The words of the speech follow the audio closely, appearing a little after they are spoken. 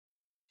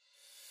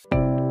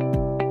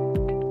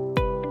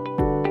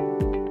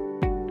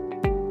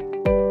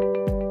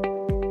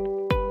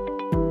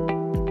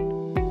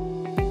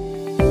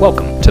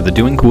Welcome to the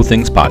Doing Cool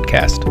Things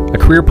podcast, a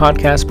career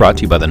podcast brought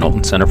to you by the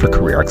Knowlton Center for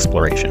Career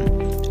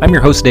Exploration. I'm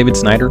your host, David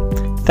Snyder.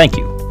 Thank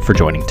you for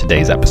joining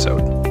today's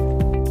episode.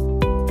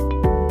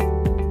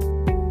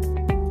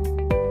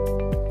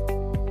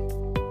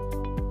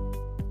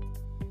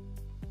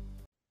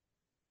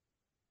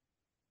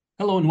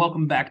 Hello and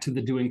welcome back to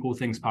the Doing Cool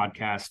Things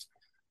podcast.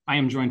 I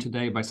am joined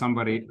today by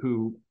somebody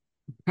who,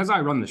 because I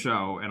run the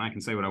show and I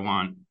can say what I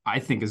want, I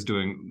think is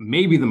doing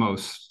maybe the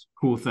most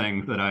cool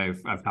thing that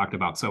I've talked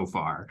about so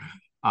far.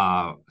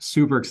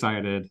 Super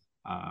excited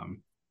to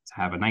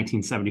have a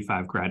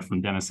 1975 grad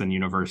from Denison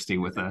University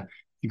with a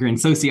degree in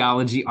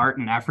sociology, art,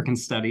 and African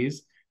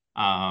studies,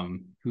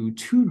 who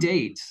to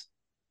date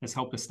has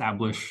helped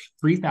establish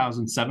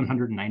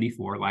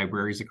 3,794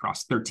 libraries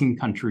across 13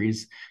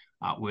 countries,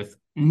 with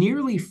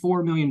nearly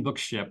 4 million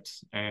books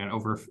shipped and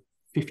over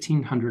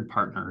 1,500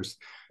 partners.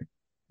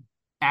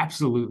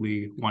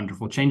 Absolutely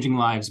wonderful, changing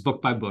lives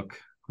book by book,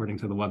 according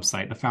to the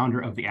website, the founder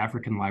of the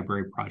African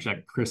Library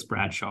Project, Chris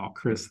Bradshaw.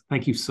 Chris,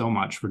 thank you so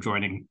much for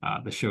joining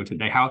the show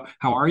today. How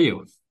are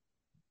you?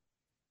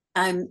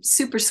 I'm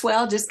super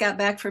swell. Just got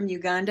back from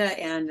Uganda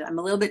and I'm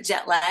a little bit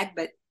jet lagged,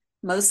 but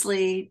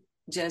mostly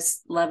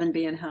just loving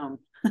being home.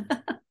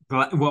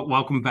 Well,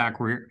 welcome back.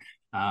 We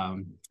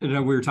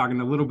were talking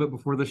a little bit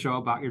before the show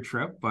about your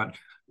trip, but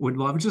would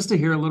love just to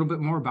hear a little bit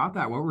more about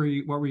that. What were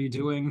you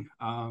doing,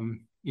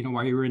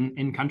 while you were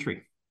in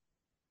country?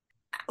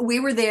 We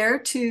were there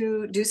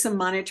to do some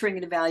monitoring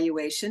and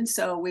evaluation.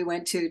 So we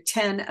went to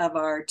 10 of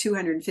our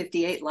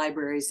 258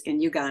 libraries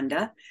in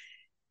Uganda.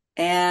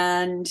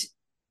 And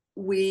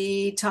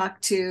we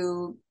talked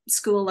to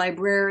school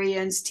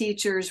librarians,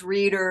 teachers,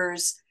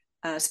 readers,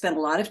 spent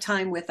a lot of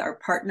time with our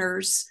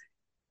partners.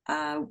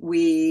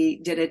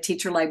 We did a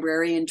teacher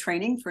librarian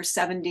training for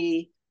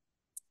 70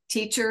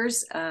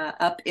 teachers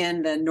up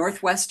in the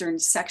northwestern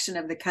section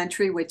of the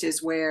country, which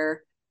is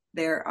where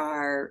there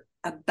are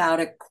about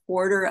a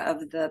quarter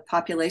of the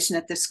population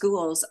at the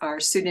schools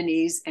are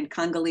Sudanese and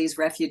Congolese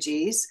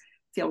refugees.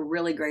 Feel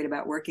really great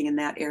about working in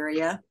that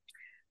area.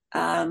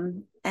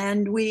 And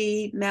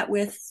we met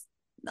with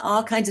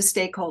all kinds of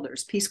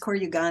stakeholders, Peace Corps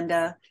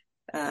Uganda,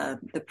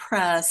 the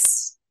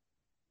press.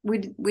 We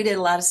did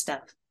a lot of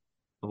stuff.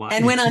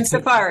 And went on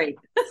safari.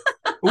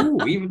 Ooh,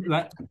 even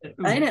that.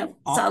 I know.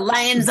 Saw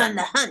lions on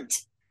the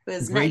hunt. It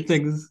was great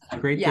nice.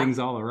 Things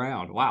all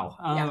around.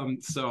 Wow.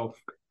 So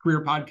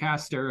career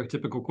podcast,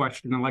 stereotypical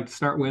question I like to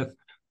start with.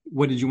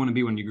 What did you want to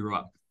be when you grew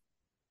up?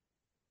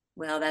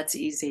 Well, that's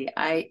easy.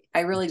 I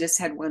really just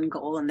had one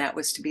goal, and that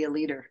was to be a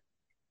leader.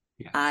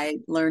 Yeah. I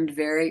learned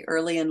very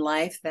early in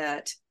life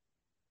that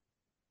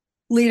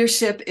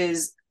leadership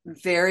is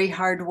very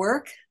hard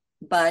work,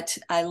 but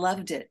I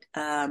loved it.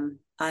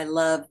 I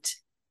loved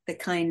the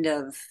kind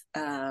of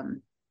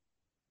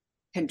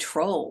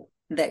control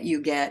that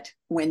you get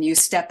when you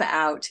step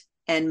out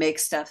and make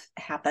stuff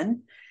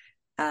happen.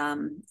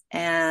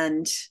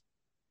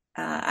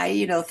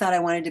 I thought I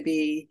wanted to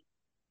be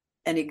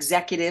an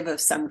executive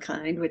of some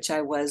kind, which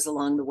I was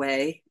along the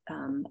way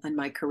on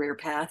my career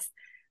path.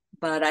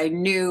 But I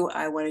knew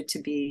I wanted to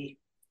be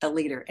a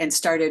leader and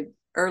started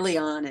early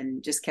on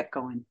and just kept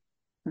going.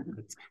 I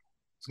was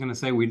going to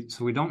say,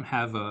 we don't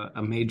have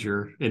a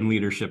major in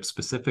leadership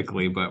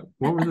specifically, but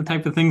what were the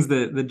type of things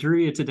that drew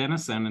you to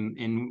Denison,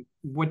 and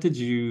what did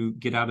you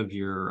get out of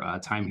your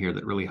time here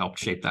that really helped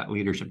shape that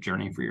leadership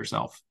journey for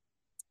yourself?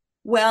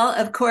 Well,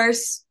 of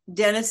course,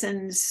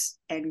 Denison's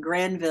and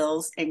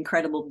Granville's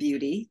incredible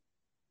beauty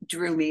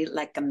drew me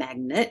like a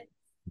magnet.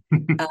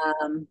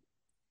 The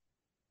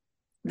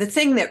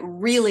thing that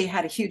really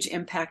had a huge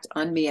impact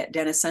on me at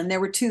Denison, there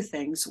were two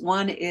things.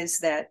 One is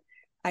that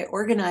I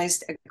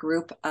organized a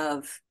group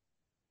of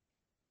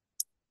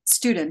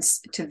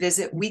students to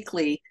visit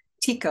weekly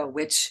TICO,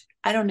 which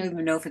I don't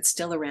even know if it's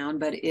still around,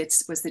 but it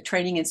was the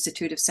Training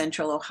Institute of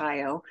Central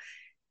Ohio.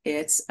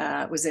 It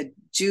was a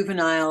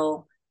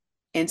juvenile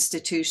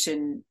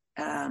institution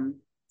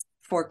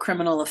for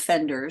criminal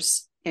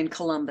offenders in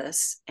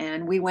Columbus.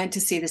 And we went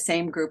to see the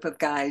same group of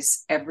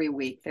guys every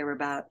week. There were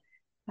about,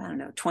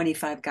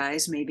 25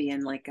 guys, maybe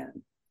in like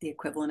the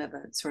equivalent of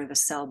a sort of a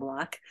cell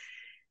block.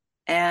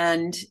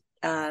 And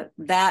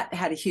that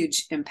had a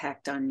huge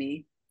impact on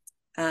me.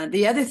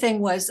 The other thing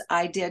was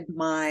I did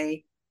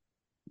my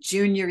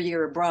junior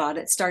year abroad.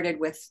 It started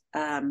with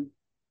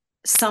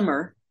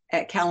summer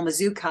at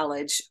Kalamazoo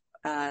College,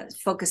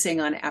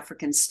 focusing on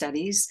African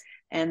studies.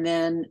 And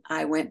then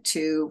I went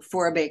to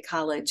Fourabay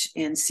College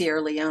in Sierra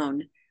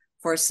Leone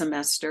for a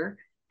semester.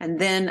 And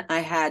then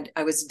I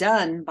was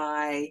done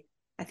by,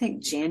 I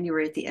think,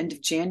 January, at the end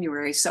of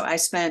January. So I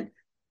spent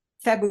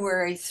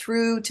February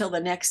through till the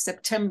next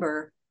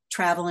September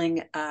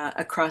traveling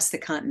across the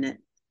continent,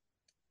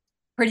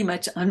 pretty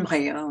much on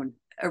my own,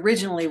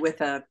 originally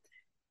with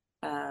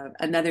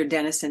another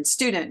Denison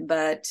student,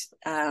 but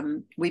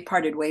we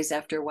parted ways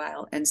after a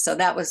while. And so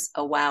that was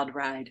a wild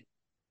ride.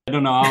 I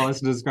don't know how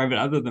else to describe it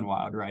other than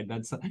wild ride.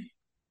 That's,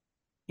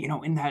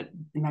 in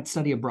that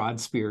study abroad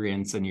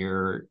experience, and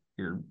you're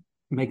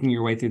making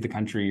your way through the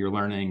country, you're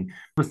learning,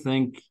 or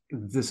think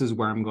this is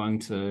where I'm going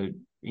to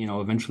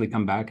eventually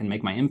come back and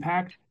make my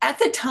impact? At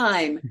the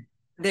time,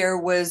 there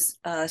was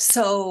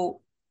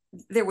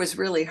there was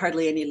really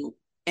hardly any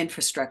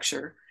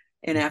infrastructure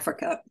in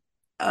Africa,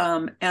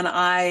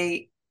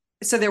 and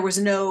so there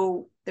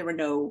were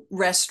no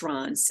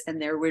restaurants,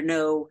 and there were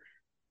no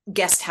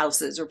guest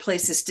houses or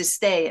places to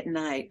stay at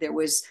night. There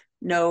was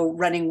no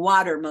running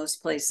water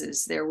most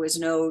places. There was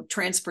no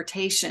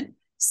transportation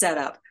set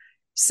up.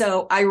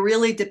 So I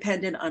really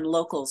depended on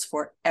locals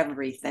for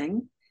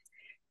everything.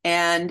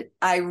 And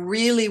I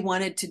really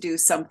wanted to do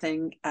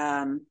something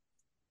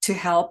to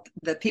help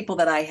the people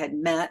that I had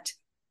met.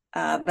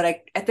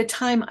 But at the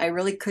time, I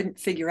really couldn't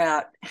figure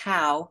out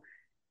how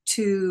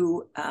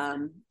to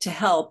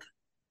help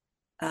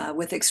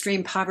with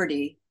extreme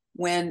poverty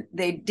when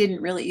they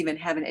didn't really even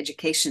have an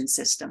education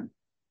system.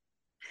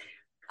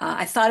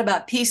 I thought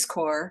about Peace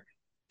Corps,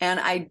 and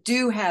I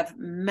do have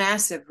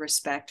massive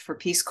respect for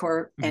Peace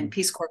Corps and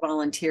Peace Corps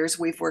volunteers.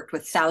 We've worked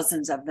with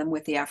thousands of them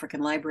with the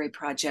African Library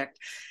Project.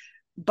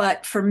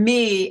 But for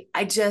me,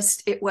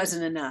 it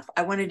wasn't enough.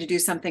 I wanted to do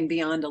something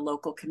beyond a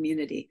local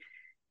community.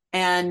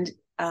 And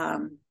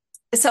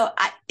so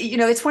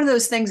it's one of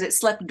those things that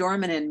slept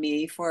dormant in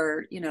me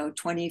for,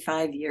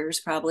 25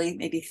 years, probably,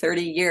 maybe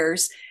 30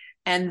 years.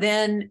 And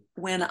then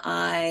when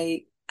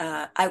I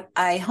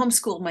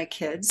homeschooled my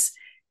kids,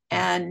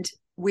 and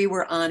we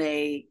were on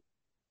a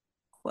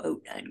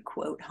quote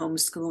unquote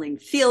homeschooling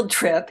field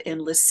trip in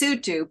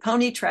Lesotho,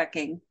 pony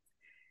trekking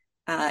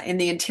in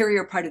the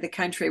interior part of the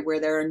country where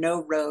there are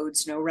no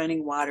roads, no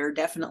running water,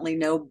 definitely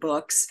no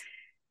books.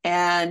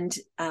 And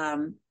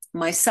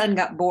my son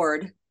got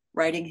bored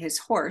riding his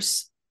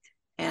horse.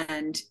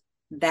 And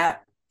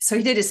so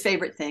he did his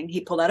favorite thing.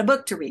 He pulled out a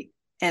book to read.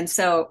 And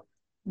so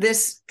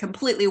this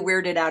completely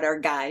weirded out our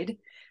guide.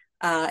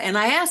 And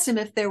I asked him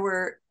if there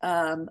were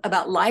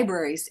about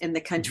libraries in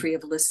the country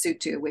of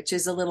Lesotho, which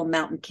is a little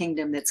mountain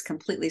kingdom that's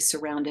completely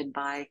surrounded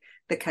by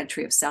the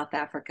country of South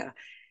Africa.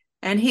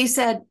 And he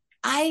said,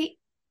 I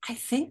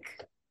think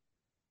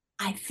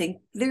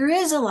there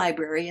is a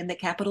library in the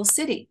capital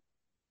city.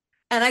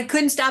 And I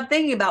couldn't stop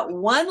thinking about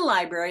one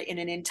library in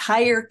an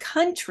entire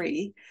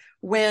country,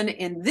 when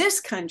in this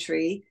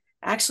country,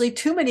 actually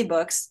too many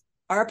books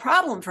are a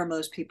problem for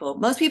most people.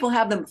 Most people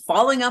have them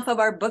falling off of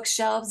our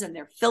bookshelves, and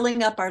they're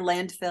filling up our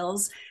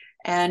landfills.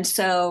 And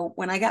so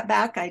when I got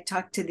back, I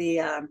talked to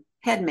the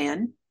head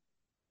man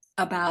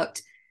about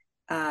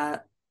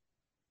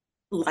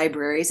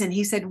libraries. And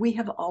he said, we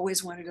have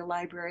always wanted a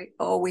library.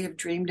 Oh, we have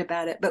dreamed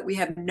about it, but we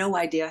have no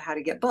idea how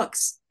to get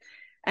books.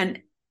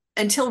 And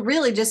until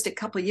really just a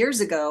couple of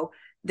years ago,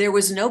 there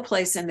was no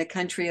place in the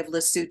country of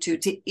Lesotho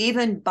to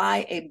even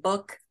buy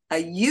a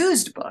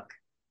used book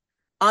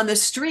on the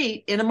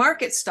street in a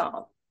market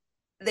stall.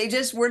 They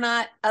just were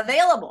not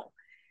available.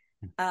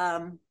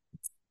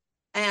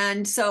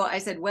 And so I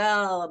said,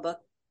 well, a book,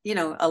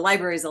 a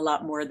library is a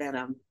lot more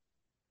than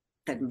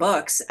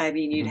books. I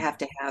mean, you'd have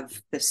to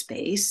have the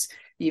space.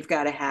 You've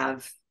got to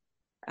have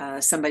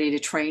somebody to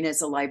train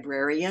as a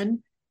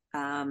librarian.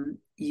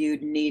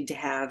 You'd need to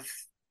have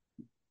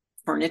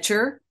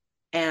furniture.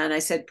 And I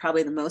said,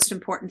 probably the most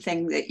important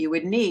thing that you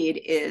would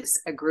need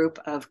is a group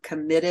of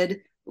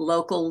committed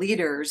local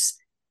leaders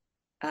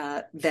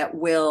that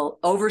will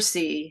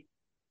oversee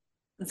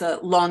the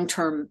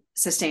long-term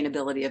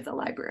sustainability of the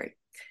library.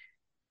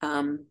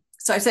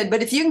 So I said,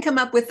 but if you can come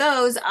up with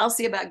those, I'll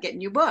see about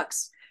getting you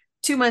books.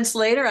 2 months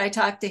later, I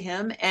talked to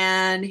him,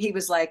 and he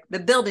was like, the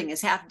building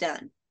is half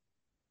done.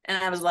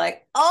 And I was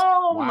like,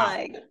 oh, wow.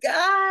 My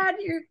God,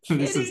 you're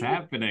kidding. This is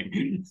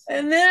happening.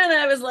 And then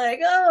I was like,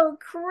 oh,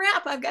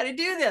 crap, I've got to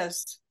do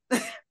this.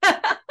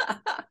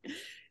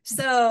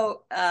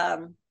 So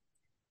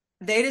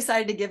they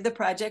decided to give the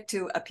project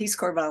to a Peace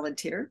Corps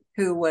volunteer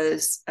who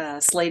was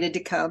slated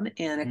to come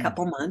in a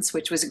couple months,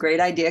 which was a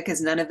great idea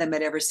because none of them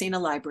had ever seen a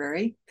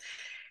library.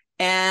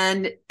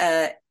 And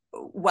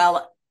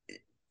while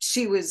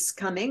she was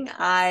coming,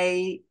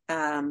 I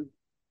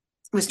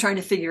was trying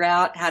to figure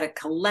out how to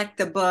collect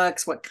the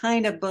books, what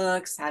kind of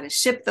books, how to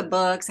ship the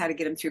books, how to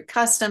get them through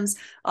customs,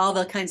 all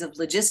the kinds of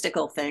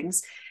logistical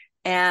things.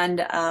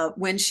 And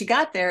when she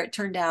got there, it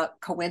turned out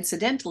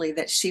coincidentally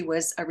that she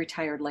was a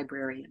retired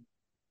librarian.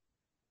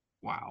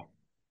 Wow.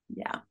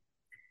 Yeah.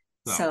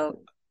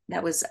 So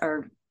that was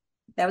our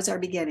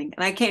beginning.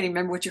 And I can't even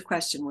remember what your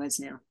question was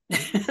now.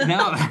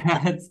 No,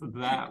 that's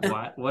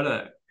that.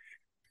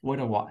 What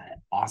a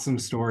awesome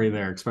story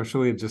there,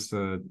 especially just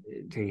to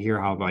hear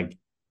how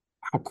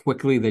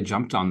quickly they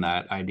jumped on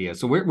that idea.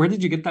 So where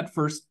did you get that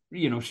first,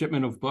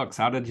 shipment of books?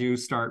 How did you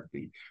start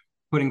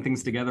putting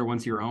things together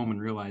once you're home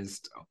and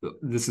realized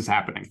this is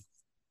happening?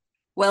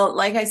 Well,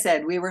 like I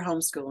said, we were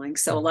homeschooling.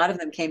 So a lot of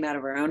them came out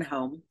of our own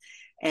home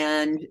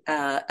and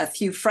a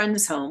few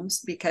friends'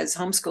 homes, because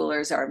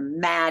homeschoolers are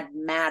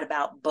mad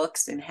about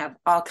books and have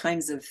all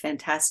kinds of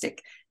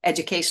fantastic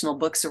educational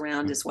books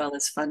around as well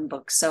as fun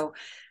books. So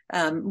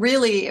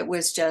really, it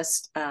was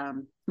just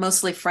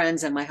mostly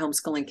friends and my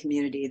homeschooling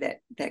community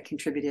that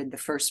contributed the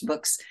first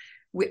books.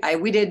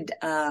 We did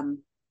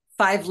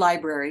 5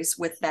 libraries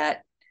with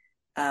that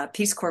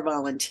Peace Corps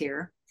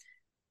volunteer.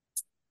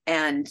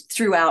 and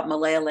throughout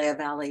Malaya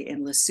Valley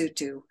in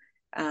Lesotho,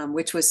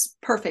 which was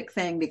perfect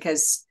thing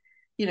because,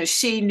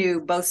 she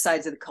knew both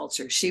sides of the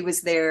culture. She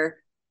was there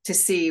to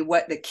see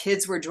what the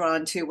kids were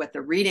drawn to, what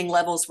the reading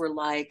levels were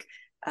like,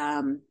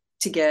 to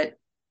get,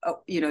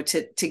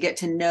 to get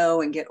to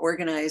know and get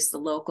organized the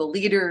local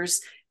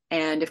leaders.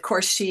 And of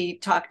course, she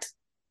talked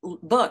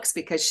books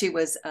because she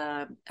was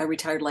a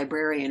retired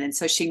librarian. And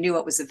so she knew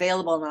what was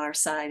available on our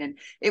side. And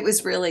it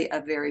was really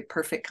a very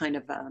perfect kind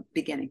of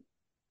beginning.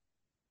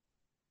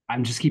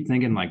 I'm just keep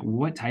thinking, like,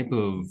 what type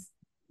of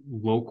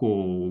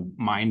local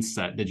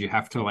mindset did you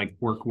have to like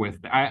work with?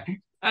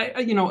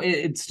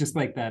 It's just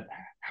like that.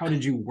 How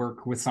did you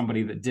work with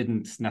somebody that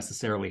didn't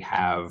necessarily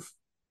have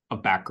a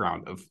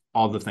background of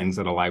all the things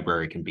that a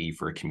library can be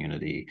for a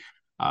community?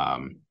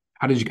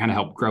 How did you kind of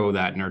help grow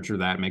that, nurture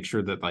that, make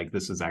sure that like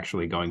this is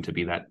actually going to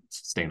be that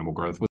sustainable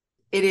growth?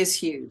 It is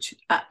huge.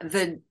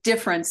 The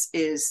difference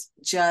is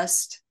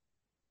just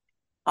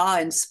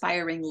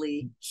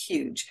awe-inspiringly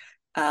huge.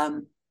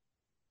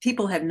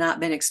 People have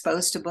not been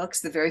exposed to books.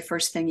 The very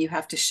first thing you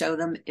have to show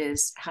them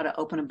is how to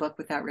open a book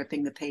without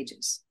ripping the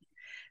pages.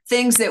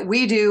 Things that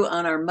we do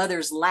on our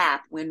mother's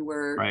lap when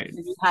we're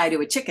high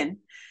to a chicken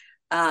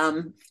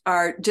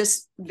are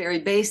just very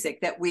basic,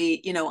 that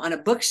we, on a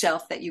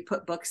bookshelf that you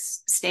put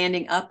books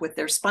standing up with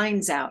their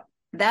spines out.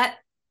 That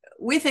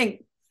we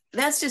think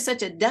that's just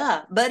such a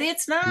duh, but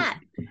it's not.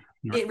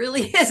 It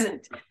really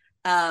isn't.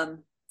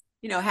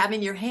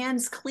 Having your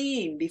hands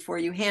clean before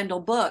you handle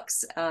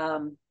books.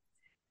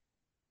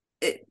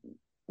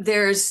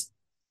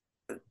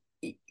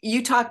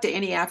 You talk to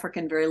any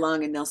African very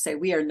long and they'll say,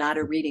 we are not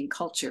a reading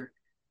culture.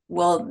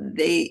 Well,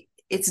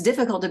 it's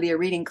difficult to be a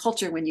reading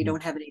culture when you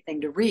don't have anything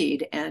to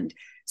read. And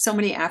so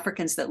many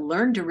Africans that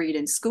learn to read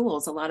in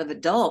schools, a lot of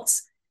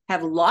adults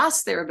have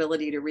lost their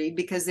ability to read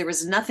because there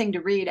was nothing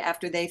to read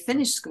after they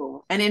finished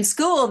school. And in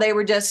school, they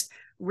were just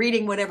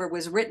reading whatever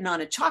was written on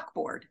a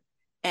chalkboard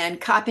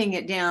and copying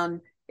it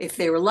down, if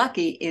they were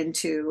lucky,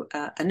 into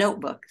a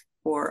notebook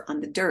or on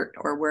the dirt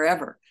or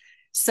wherever.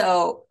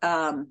 So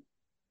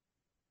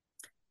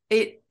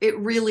it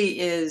really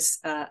is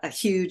a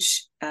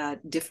huge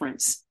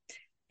difference.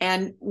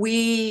 And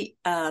we,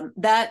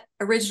 that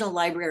original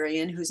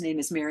librarian, whose name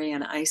is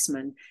Marianne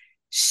Eisman,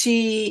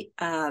 she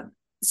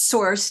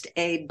sourced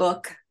a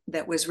book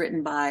that was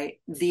written by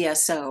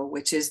VSO,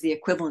 which is the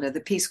equivalent of the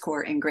Peace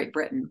Corps in Great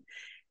Britain.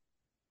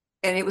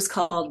 And it was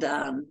called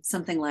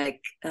something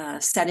like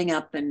Setting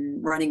Up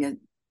and Running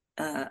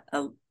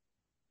a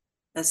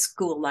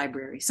School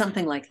Library,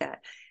 something like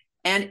that.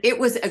 And it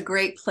was a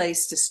great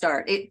place to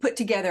start. It put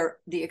together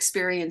the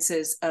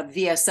experiences of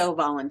VSO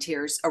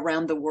volunteers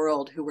around the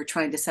world who were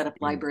trying to set up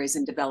libraries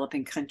in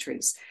developing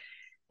countries.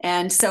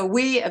 And so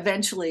we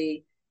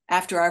eventually,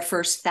 after our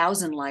first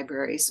 1,000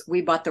 libraries,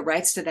 we bought the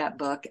rights to that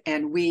book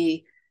and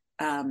we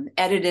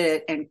edited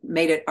it and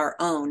made it our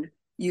own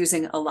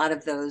using a lot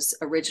of those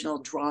original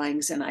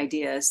drawings and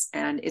ideas.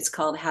 And it's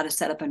called How to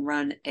Set Up and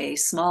Run a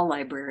Small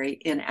Library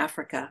in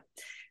Africa.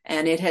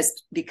 And it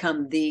has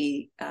become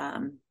the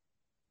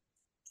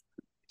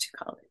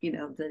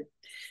the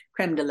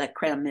creme de la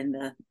creme in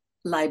the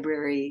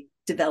library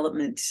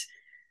development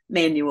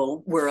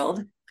manual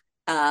world.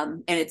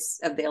 And it's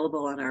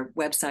available on our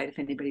website if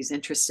anybody's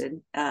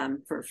interested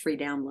for a free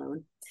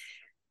download.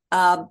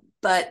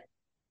 But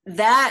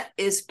that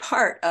is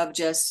part of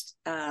just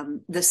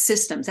the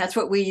systems. That's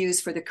what we use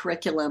for the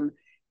curriculum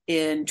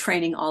in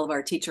training all of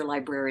our teacher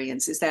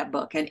librarians, is that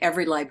book. And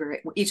every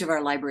library, each of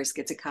our libraries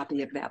gets a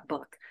copy of that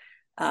book.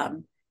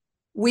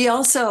 We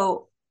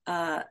also,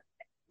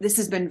 this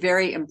has been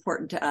very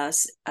important to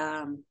us.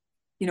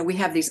 We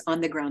have these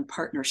on-the-ground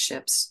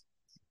partnerships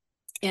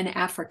in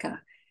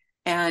Africa,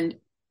 and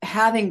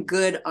having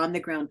good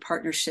on-the-ground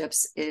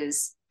partnerships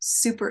is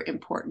super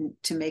important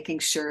to making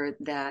sure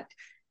that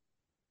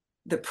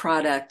the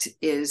product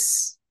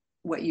is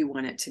what you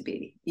want it to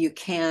be. You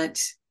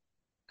can't.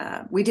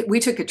 We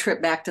took a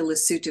trip back to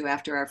Lesotho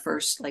after our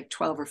first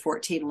 12 or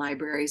 14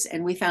 libraries,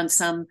 and we found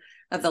some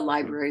of the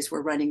libraries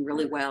were running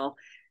really well.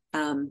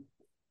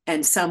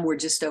 And some were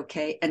just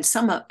okay. And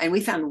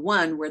we found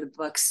one where the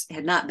books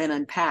had not been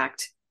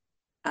unpacked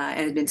and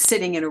had been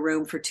sitting in a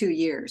room for 2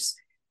 years.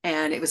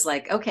 And it was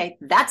like, okay,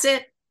 that's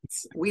it.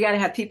 We got to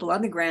have people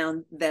on the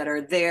ground that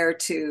are there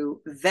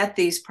to vet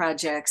these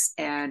projects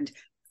and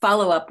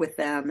follow up with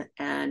them.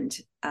 And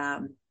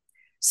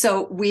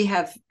so we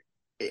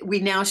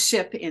now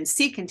ship in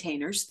sea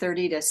containers,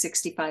 30 to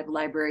 65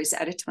 libraries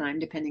at a time,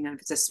 depending on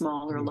if it's a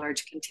small or a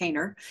large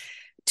container,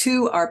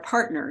 to our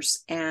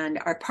partners. And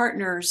our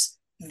partners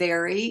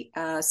vary.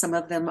 Some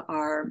of them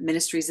are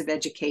ministries of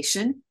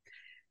education.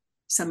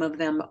 Some of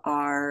them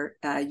are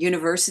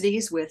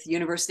universities with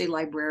university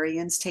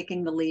librarians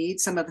taking the lead.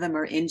 Some of them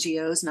are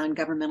NGOs,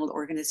 non-governmental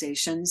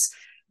organizations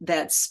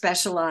that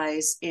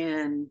specialize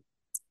in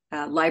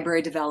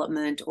library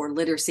development or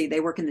literacy. They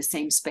work in the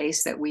same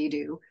space that we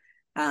do.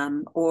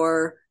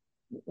 Or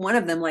one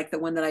of them, like the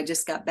one that I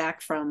just got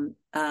back from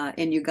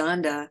in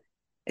Uganda,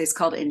 is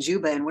called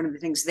Njuba. And one of the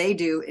things they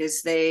do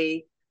is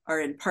they are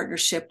in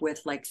partnership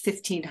with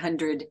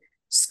 1,500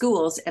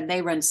 schools, and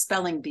they run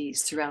spelling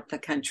bees throughout the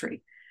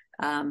country,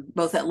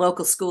 both at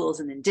local schools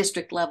and then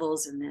district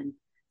levels and then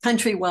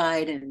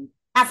countrywide and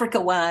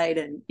Africa-wide.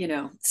 And,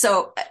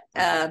 so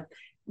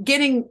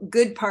getting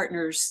good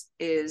partners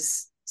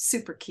is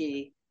super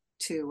key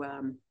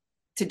to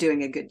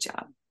doing a good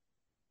job.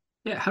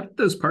 Yeah, how did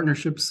those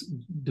partnerships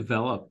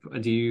develop?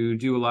 Do you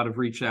do a lot of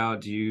reach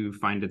out? Do you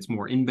find it's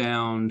more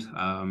inbound?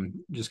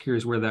 Just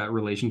curious where that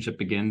relationship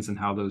begins and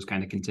how those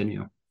kind of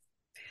continue.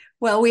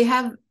 Well, we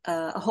have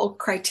a whole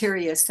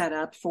criteria set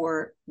up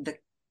for the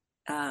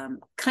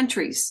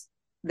countries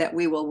that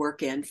we will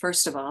work in.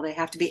 First of all, they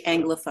have to be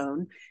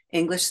Anglophone,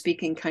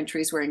 English-speaking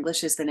countries where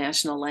English is the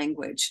national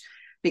language,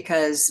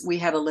 because we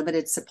have a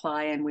limited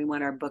supply and we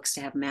want our books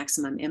to have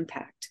maximum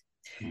impact.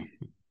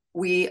 Mm-hmm.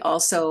 We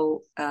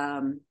also,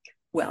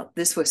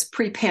 this was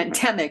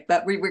pre-pandemic,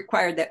 but we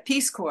required that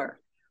Peace Corps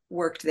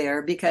worked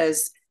there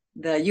because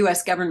the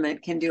U.S.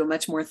 government can do a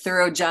much more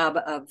thorough job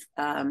of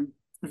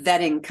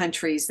vetting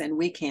countries than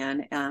we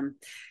can.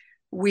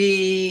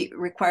 We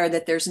require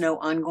that there's no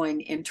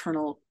ongoing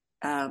internal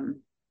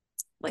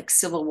like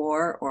civil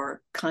war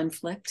or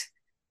conflict,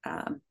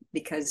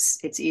 because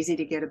it's easy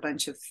to get a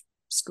bunch of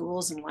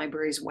schools and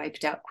libraries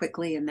wiped out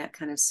quickly in that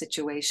kind of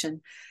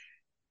situation.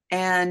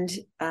 And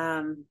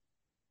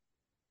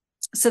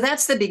so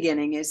that's the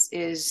beginning,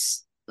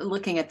 is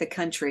looking at the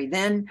country.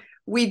 Then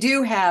we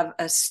do have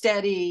a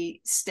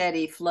steady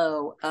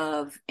flow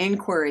of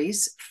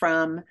inquiries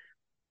from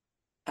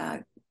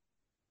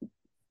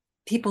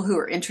people who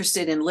are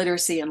interested in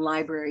literacy and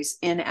libraries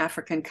in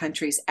African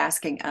countries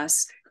asking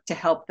us to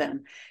help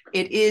them.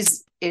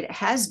 It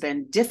has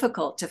been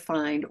difficult to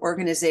find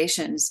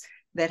organizations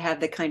that have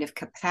the kind of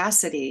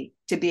capacity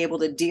to be able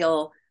to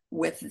deal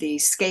with the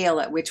scale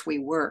at which we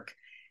work.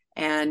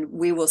 And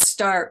we will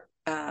start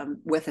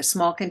with a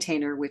small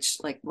container, which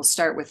we'll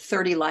start with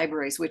 30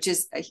 libraries, which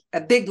is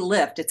a big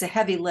lift. It's a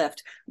heavy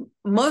lift.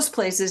 Most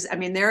places,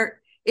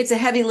 it's a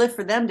heavy lift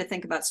for them to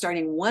think about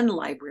starting one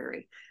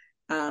library.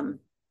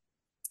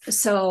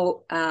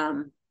 So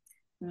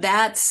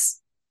that's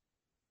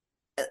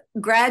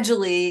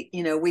gradually,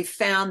 we've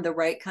found the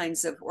right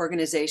kinds of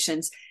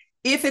organizations.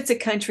 If it's a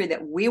country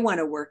that we want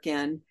to work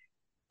in,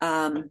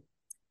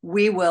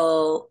 we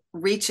will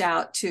reach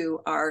out to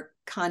our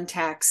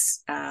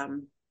contacts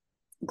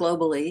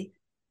globally,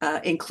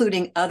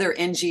 including other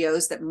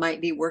NGOs that might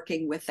be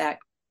working with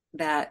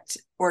that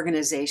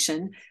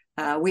organization.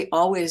 We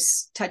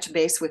always touch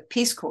base with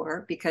Peace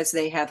Corps because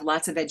they have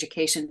lots of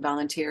education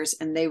volunteers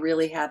and they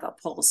really have a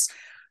pulse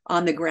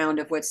on the ground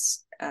of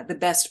what's the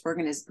best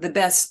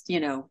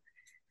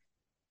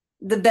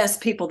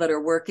people that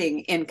are working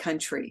in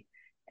country.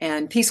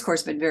 And Peace Corps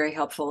has been very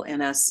helpful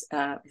in us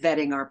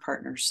vetting our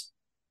partners.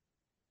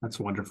 That's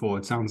wonderful.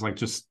 It sounds like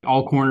just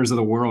all corners of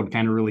the world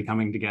kind of really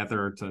coming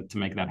together to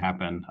make that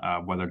happen,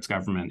 whether it's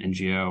government,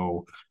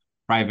 NGO,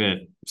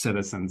 private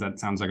citizens. That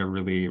sounds like a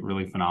really,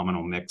 really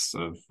phenomenal mix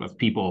of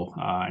people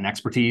and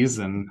expertise,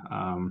 and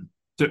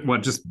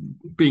just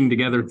being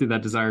together through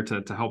that desire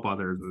to help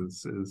others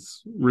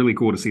is really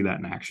cool to see that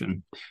in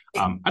action.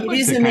 It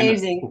is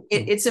amazing.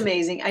 It's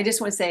amazing. I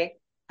just want to say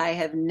I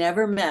have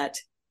never met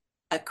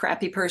a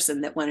crappy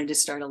person that wanted to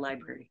start a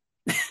library.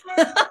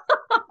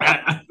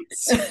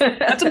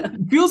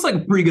 Feels like a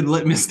pretty good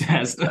litmus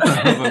test of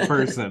a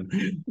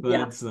person.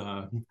 But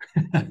so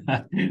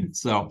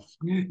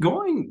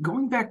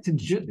going back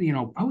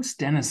to post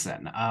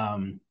Denison,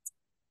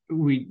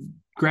 we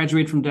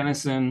graduated from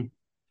Denison,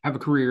 have a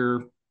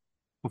career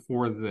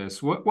before this.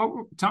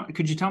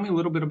 Could you tell me a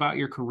little bit about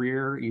your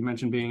career? You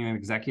mentioned being an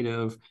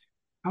executive.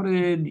 How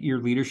did your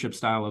leadership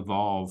style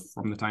evolve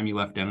from the time you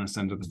left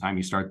Denison to the time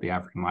you started the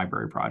African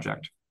Library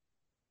Project?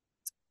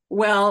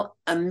 Well,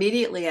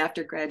 immediately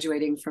after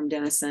graduating from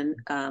Denison,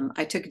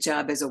 I took a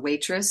job as a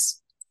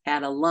waitress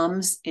at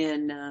Alums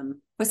in,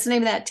 what's the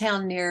name of that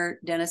town near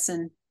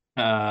Denison?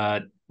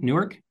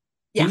 Newark?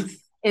 Yeah,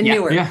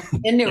 Newark. Yeah.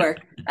 In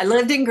Newark. Yeah. I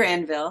lived in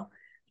Granville,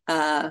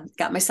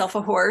 got myself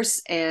a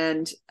horse.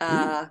 And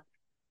the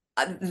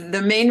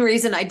main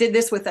reason I did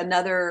this with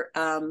another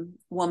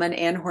woman,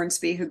 Ann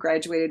Hornsby, who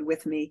graduated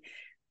with me,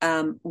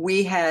 she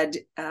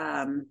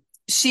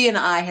and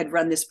I had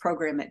run this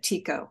program at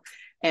TICO.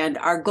 And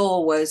our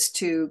goal was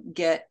to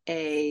get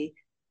a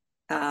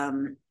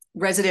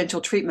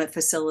residential treatment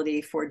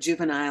facility for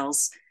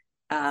juveniles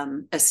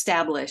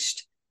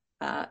established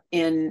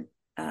in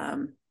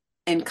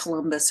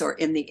Columbus or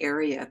in the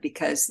area,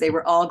 because they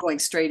were all going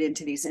straight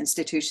into these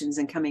institutions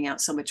and coming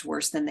out so much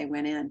worse than they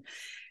went in.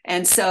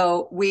 And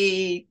so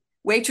we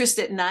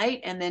waitressed at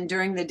night, and then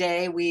during the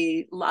day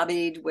we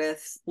lobbied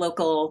with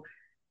local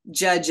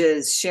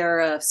judges,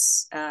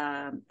 sheriffs,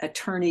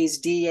 attorneys,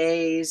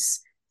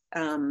 DAs,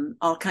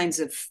 all kinds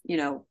of,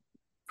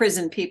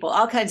 prison people,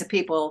 all kinds of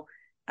people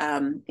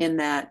in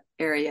that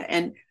area.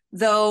 And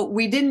though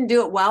we didn't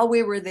do it while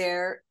we were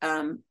there,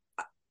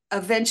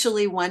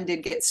 eventually one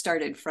did get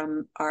started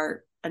from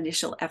our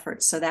initial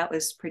efforts. So that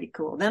was pretty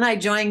cool. Then I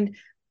joined,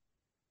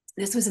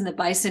 this was in the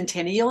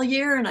bicentennial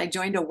year, and I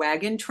joined a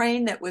wagon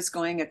train that was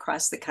going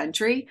across the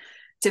country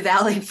to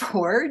Valley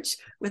Forge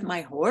with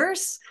my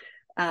horse.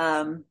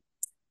 And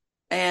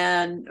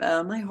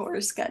my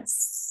horse got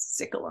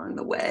sick along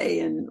the way,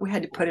 and we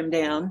had to put him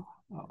down.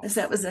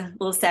 So that was a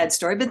little sad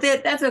story, but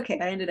that's okay.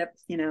 I ended up,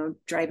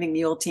 driving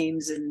mule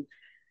teams and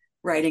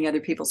riding other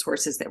people's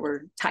horses that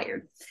were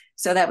tired.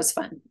 So that was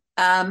fun.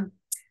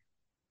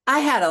 I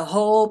had a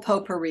whole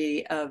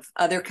potpourri of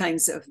other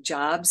kinds of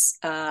jobs.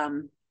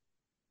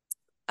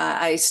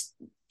 I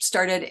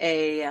started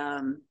a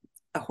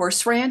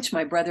horse ranch.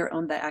 My brother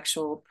owned the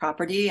actual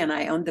property, and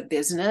I owned the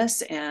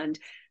business. And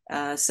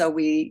so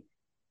we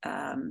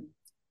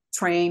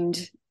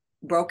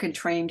broke and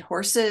trained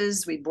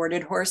horses. We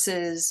boarded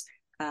horses.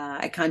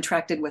 I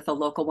contracted with a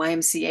local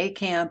YMCA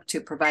camp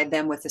to provide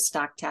them with the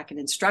stock, tack, and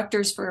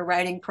instructors for a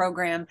riding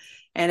program.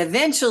 And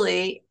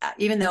eventually,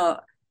 even though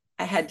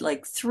I had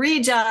like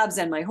 3 jobs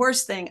and my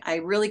horse thing, I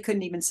really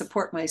couldn't even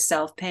support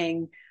myself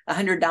paying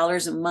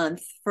 $100 a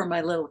month for my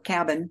little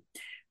cabin.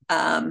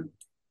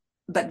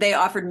 But they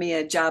offered me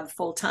a job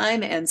full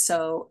time. And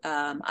so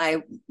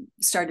I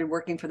started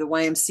working for the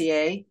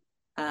YMCA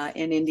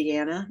in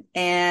Indiana.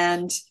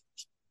 And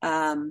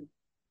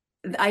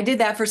I did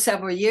that for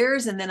several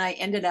years. And then I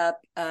ended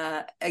up,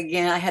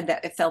 again, I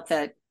felt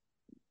that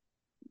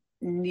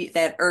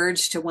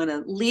urge to want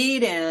to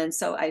lead. And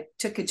so I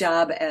took a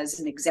job as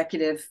an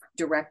executive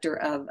director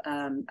of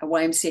a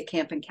YMCA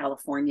camp in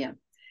California.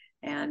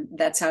 And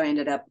that's how I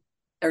ended up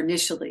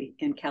initially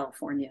in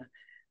California.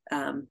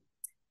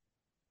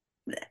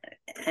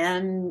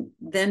 And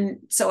then,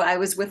 so I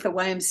was with the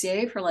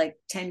YMCA for like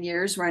 10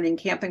 years running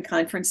camp and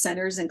conference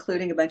centers,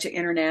 including a bunch of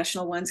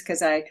international ones,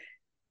 because I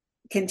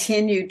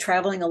continued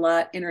traveling a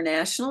lot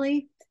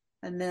internationally.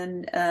 And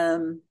then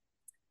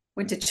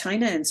went to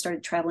China and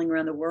started traveling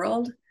around the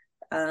world.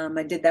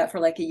 I did that for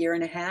like a year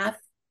and a half.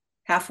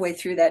 Halfway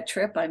through that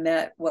trip, I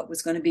met what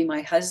was going to be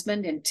my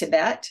husband in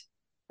Tibet,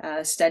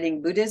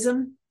 studying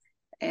Buddhism,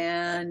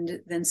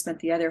 and then spent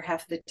the other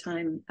half of the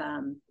time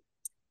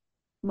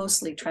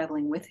mostly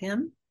traveling with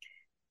him.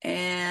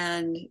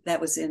 And that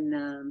was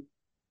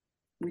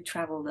we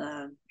traveled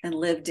and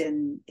lived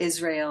in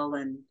Israel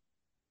and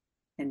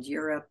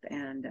Europe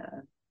and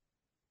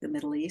the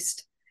Middle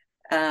East.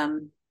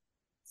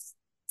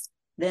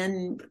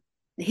 Then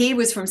he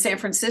was from San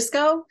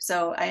Francisco,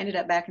 so I ended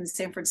up back in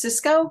San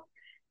Francisco,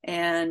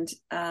 and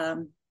I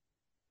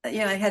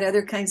had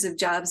other kinds of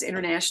jobs,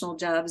 international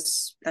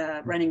jobs,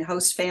 running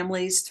host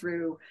families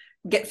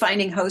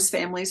finding host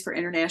families for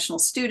international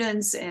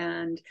students,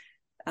 and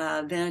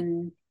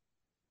then,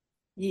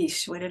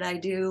 what did I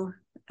do?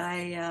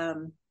 I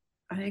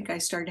think I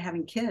started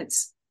having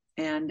kids,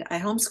 and I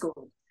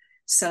homeschooled.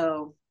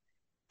 So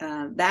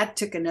that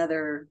took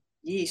another,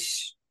 I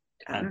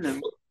don't know,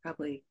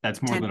 probably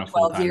that's more than a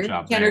full-time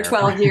job 10 or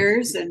 12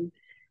 years.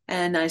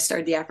 And I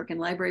started the African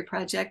Library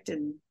Project,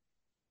 and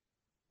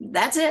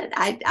that's it.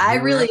 I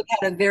really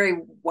had a very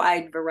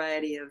wide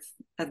variety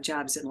of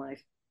jobs in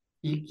life.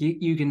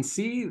 You can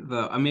see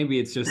maybe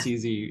it's just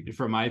easy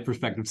from my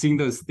perspective, seeing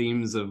those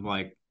themes of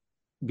like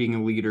being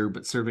a leader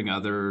but serving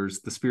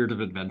others, the spirit of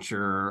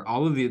adventure,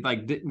 all of the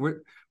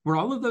were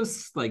all of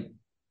those, like,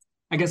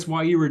 I guess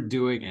while you were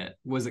doing it,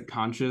 was it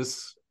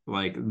conscious,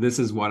 like, this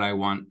is what I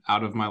want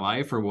out of my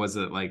life? Or was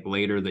it like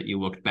later that you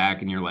looked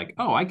back and you're like,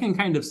 oh, I can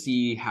kind of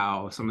see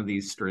how some of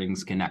these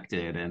strings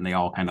connected and they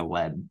all kind of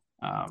led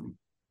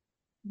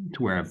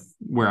to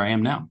where I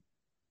am now?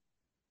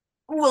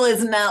 Well,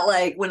 it's not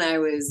like when I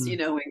was,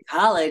 in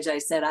college, I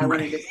said I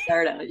wanted to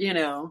start a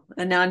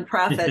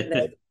nonprofit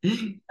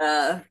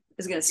that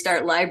is going to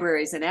start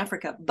libraries in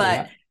Africa.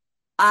 But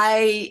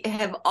I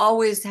have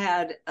always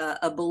had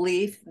a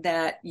belief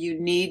that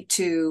you need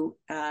to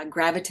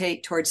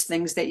gravitate towards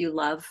things that you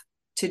love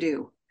to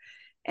do.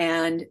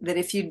 And that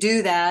if you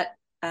do that,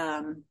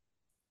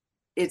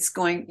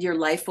 your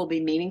life will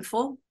be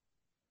meaningful.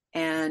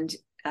 And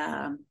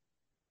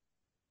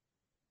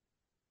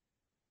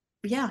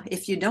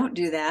if you don't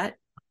do that,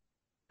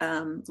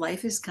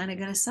 life is kind of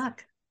going to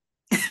suck.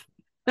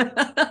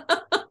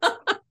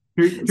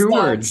 True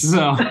words.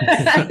 So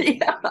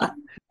yeah.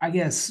 I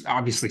guess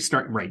obviously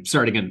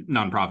starting a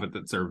nonprofit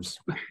that serves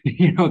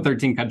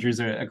 13 countries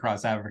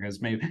across Africa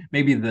is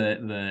maybe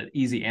the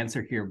easy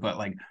answer here. But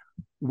like,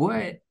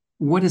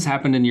 what has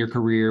happened in your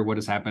career? What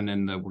has happened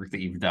in the work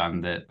that you've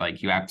done that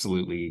like you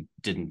absolutely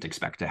didn't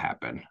expect to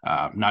happen?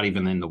 Not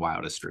even in the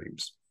wildest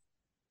dreams.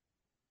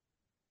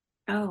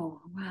 Oh,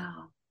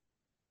 wow.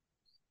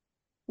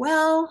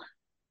 Well,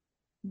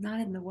 not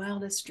in the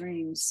wildest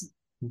dreams.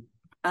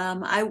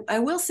 I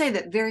will say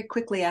that very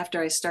quickly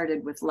after I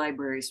started with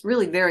libraries,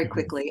 really very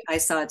quickly, I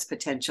saw its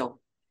potential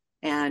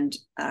and,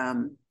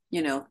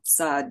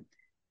 saw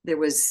there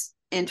was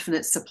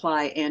infinite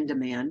supply and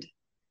demand,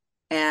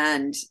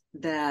 and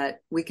that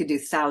we could do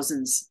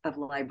thousands of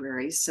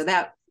libraries. So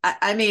that,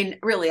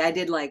 really, I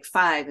did like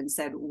 5 and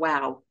said,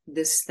 wow,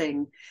 this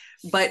thing.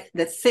 But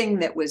the thing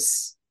that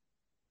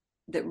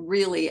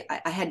really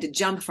I had to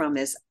jump from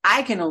is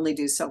I can only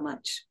do so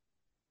much.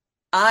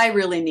 I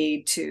really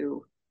need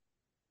to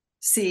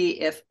see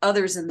if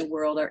others in the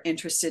world are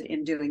interested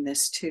in doing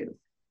this too.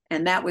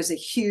 And that was a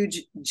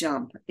huge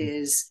jump.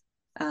 Is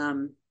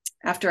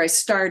after I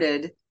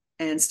started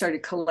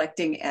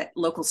collecting at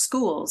local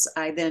schools,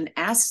 I then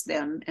asked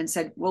them and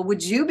said, well,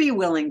 would you be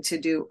willing to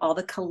do all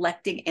the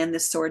collecting and the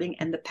sorting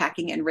and the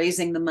packing and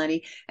raising the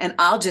money? And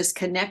I'll just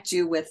connect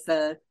you with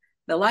the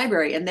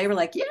library. And they were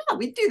like, yeah,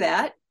 we'd do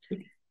that.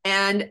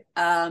 And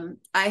I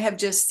have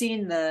just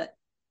seen the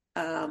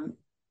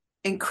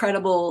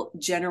incredible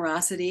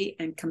generosity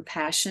and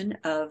compassion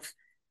of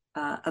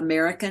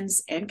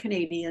Americans and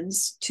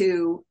Canadians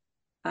to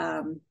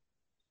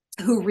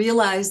who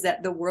realized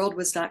that the world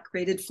was not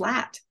created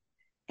flat.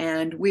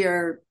 And we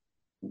are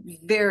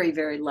very,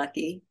 very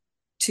lucky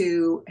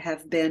to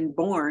have been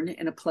born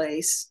in a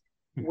place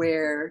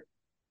where,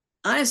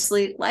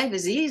 honestly, life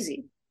is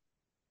easy.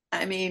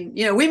 I mean,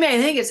 we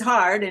may think it's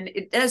hard, and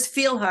it does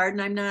feel hard.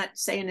 And I'm not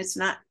saying it's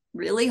not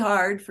really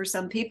hard for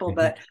some people,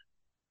 but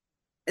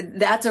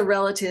that's a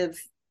relative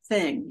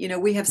thing.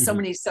 We have so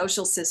many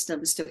social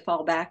systems to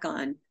fall back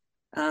on.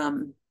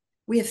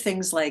 We have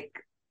things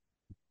like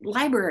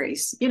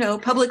libraries,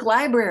 public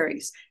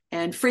libraries,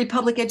 and free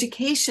public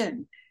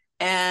education,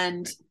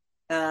 and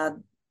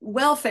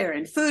welfare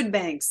and food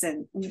banks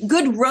and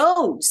good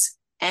roads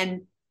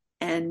and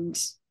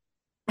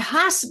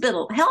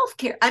hospital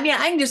healthcare. I mean,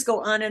 I can just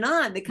go on and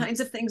on, the kinds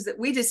of things that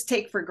we just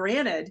take for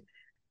granted.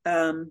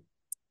 And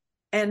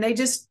they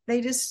just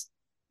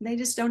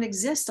don't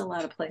exist a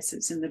lot of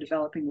places in the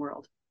developing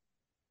world.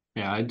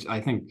 Yeah,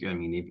 I think, I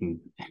mean, even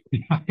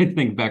I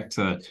think back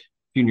to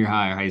junior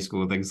high, high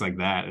school, things like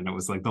that. And it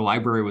was like the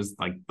library was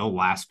like the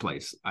last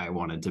place I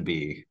wanted to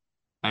be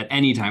at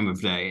any time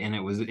of day. And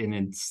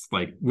it's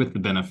like with the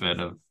benefit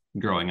of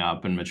growing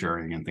up and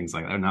maturing and things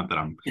like that. Not that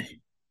I'm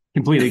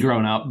completely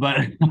grown up, but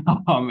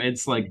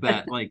it's like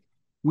that, like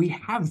we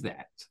have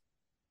that.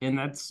 And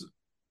that's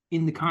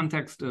in the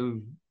context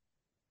of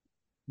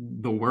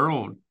the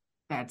world.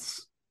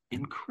 That's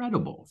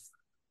incredible.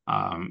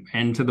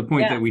 And to the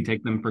point that we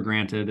take them for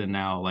granted, and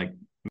now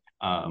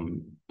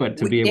but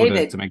to be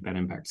able to make that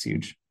impact is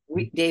huge.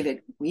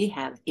 We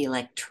have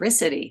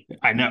electricity.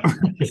 I know.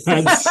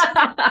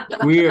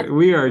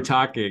 we are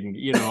talking,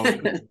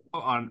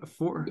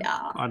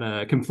 on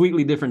a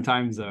completely different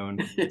time zone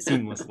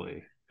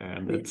seamlessly.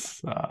 And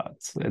it's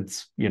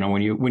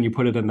when you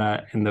put it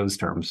in those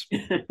terms,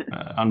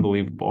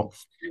 unbelievable.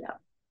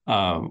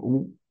 Yeah.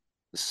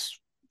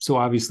 So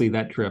obviously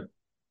that trip,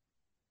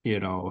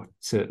 to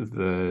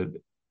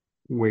the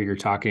where you're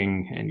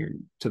talking and you're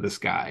to the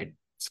sky,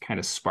 kind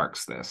of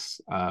sparks this.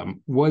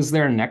 Was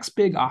there a next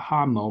big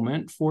aha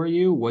moment for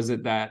you? Was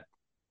it that,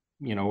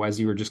 as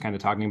you were just kind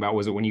of talking about,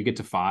 was it when you get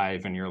to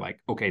 5 and you're like,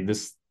 okay,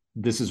 this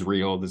is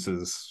real, this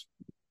is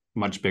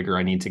much bigger,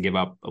 I need to give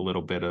up a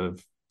little bit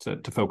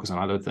to focus on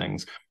other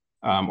things?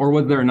 Or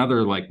was there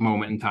another like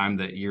moment in time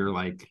that you're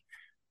like,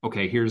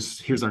 okay,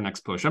 here's our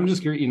next push? I'm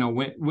just curious,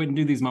 when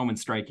do these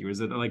moments strike you? Is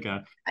it like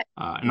an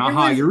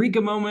aha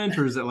eureka moment,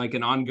 or is it like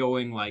an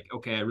ongoing, like,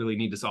 okay, I really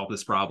need to solve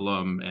this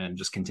problem and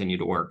just continue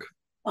to work?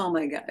 Oh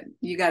my God,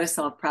 you got to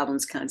solve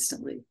problems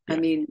constantly. Yeah. I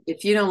mean,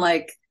 if you don't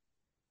like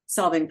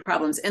solving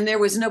problems, and there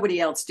was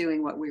nobody else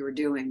doing what we were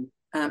doing,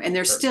 and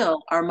there's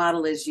still, our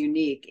model is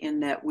unique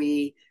in that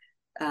we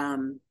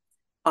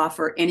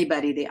offer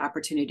anybody the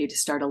opportunity to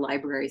start a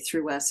library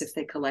through us if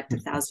they collect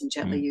 1,000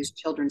 gently used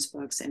children's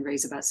books and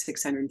raise about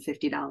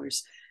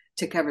 $650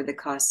 to cover the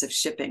costs of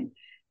shipping.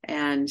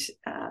 And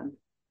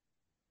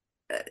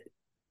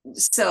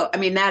so, I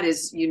mean, that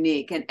is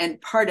unique. And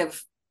part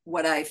of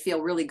what I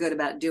feel really good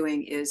about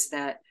doing is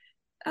that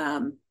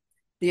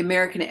the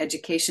American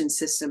education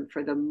system,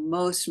 for the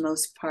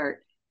most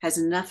part, has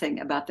nothing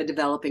about the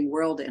developing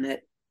world in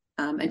it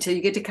until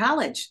you get to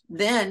college.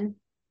 Then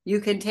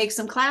you can take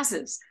some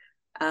classes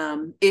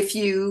if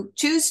you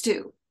choose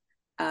to.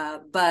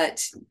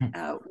 But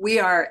we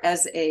are,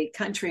 as a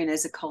country and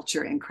as a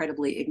culture,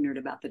 incredibly ignorant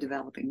about the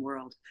developing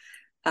world.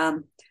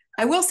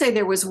 I will say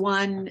there was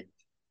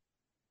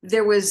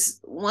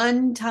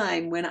one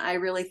time when I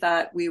really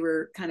thought we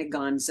were kind of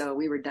gonzo,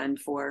 we were done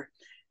for.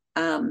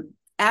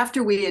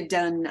 After we had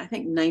done, I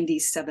think,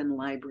 97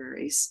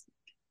 libraries,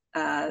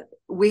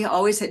 we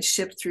always had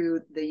shipped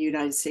through the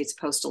United States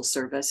Postal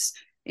Service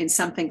in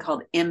something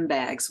called M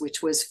bags,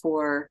 which was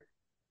for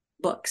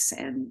books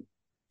and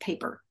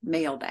paper,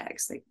 mail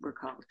bags, they were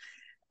called.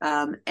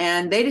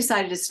 And they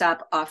decided to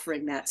stop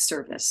offering that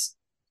service.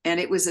 And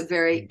it was a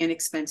very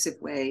inexpensive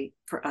way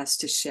for us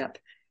to ship.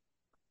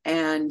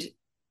 And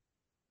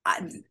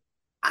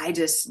I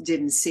just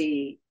didn't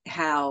see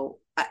how,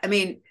 I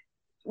mean,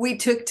 we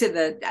took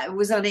I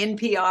was on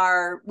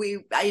NPR.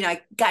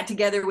 I got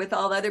together with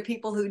all the other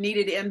people who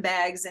needed M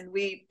bags, and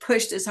we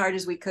pushed as hard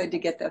as we could to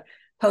get the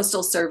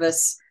Postal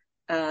Service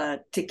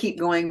to keep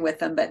going with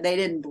them, but they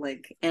didn't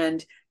blink.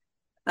 And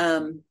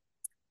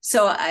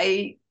so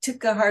I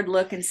took a hard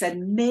look and said,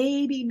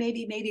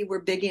 maybe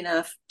we're big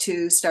enough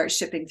to start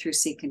shipping through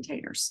sea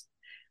containers.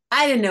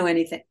 I didn't know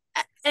anything.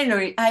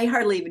 I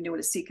hardly even knew what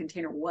a sea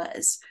container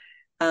was.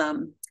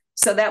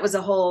 So that was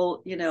a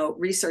whole,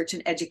 research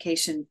and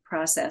education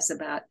process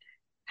about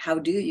how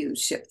do you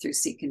ship through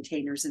sea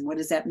containers, and what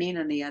does that mean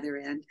on the other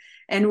end?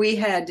 And we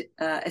had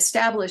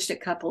established a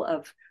couple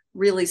of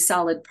really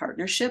solid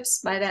partnerships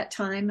by that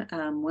time.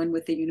 One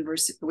with the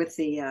university, with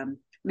the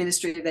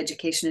Ministry of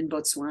Education in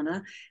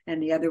Botswana,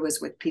 and the other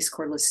was with Peace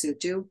Corps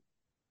Lesotho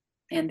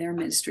and their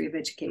Ministry of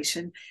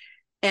Education.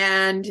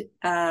 And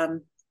I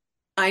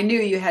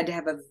knew you had to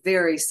have a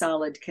very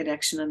solid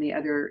connection on the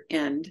other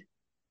end,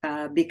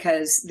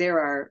 because there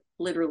are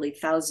literally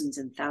thousands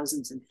and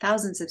thousands and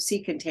thousands of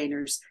sea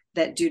containers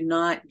that do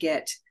not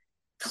get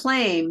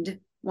claimed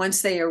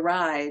once they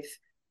arrive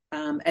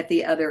at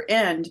the other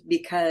end,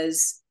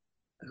 because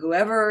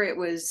whoever it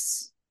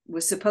was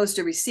supposed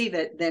to receive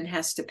it then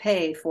has to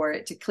pay for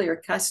it to clear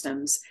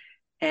customs.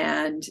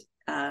 And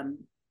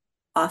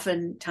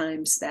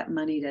oftentimes that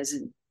money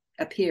doesn't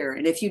appear.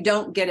 And if you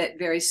don't get it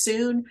very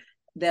soon,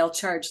 they'll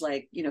charge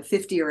like,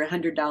 $50 or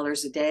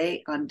 $100 a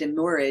day on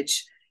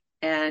demurrage.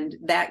 And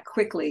that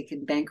quickly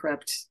can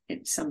bankrupt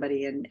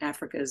somebody in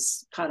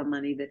Africa's pot of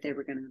money that they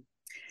were going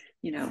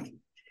to,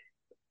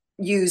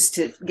 use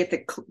to get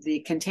the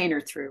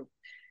container through.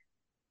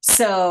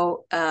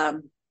 So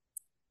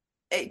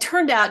it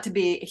turned out to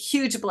be a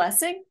huge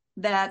blessing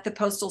that the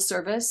Postal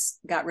Service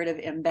got rid of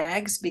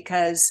M-bags,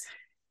 because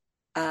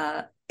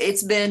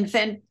it's been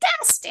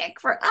fantastic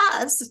for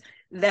us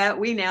that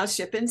we now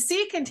ship in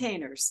sea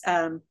containers.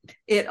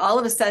 It all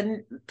of a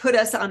sudden put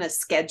us on a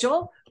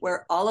schedule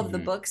where all of the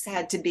books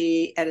had to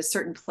be at a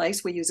certain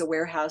place. We use a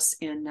warehouse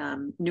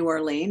in New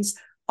Orleans.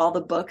 All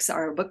the books,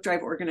 our book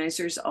drive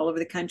organizers all over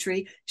the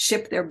country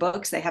ship their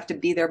books. They have to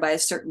be there by a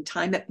certain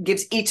time. It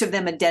gives each of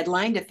them a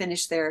deadline to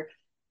finish their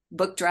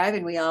book drive.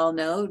 And we all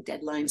know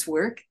deadlines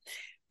work.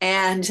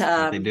 And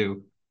they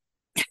do.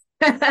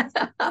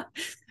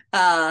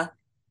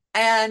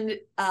 And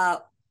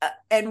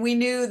we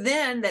knew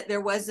then that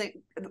there wasn't,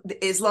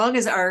 as long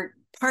as our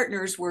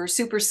partners were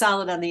super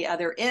solid on the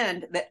other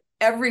end, that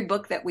every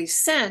book that we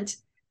sent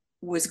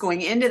was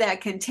going into that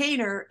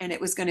container, and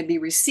it was going to be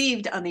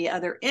received on the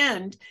other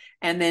end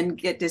and then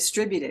get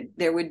distributed.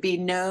 There would be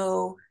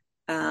no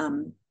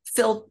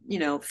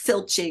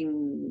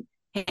filching,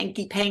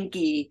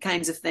 hanky-panky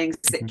kinds of things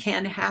that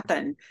can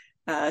happen,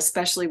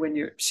 especially when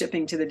you're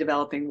shipping to the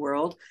developing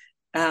world.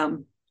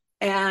 And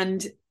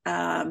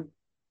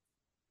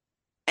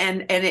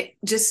it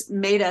just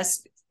made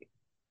us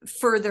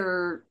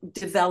further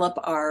develop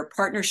our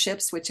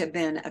partnerships, which have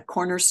been a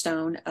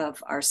cornerstone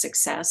of our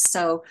success.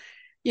 So,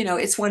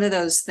 it's one of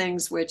those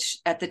things which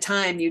at the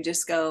time you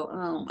just go,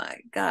 oh my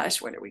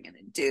gosh, what are we going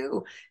to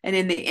do? And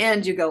in the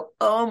end you go,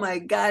 oh my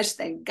gosh,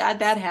 thank God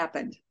that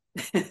happened.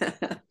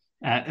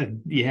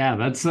 Yeah,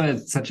 that's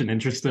such an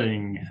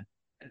interesting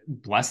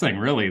blessing,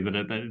 really, that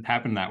it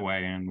happened that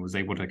way and was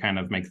able to kind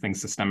of make things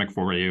systemic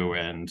for you.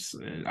 And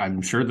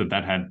I'm sure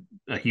that had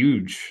a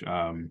huge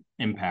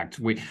impact.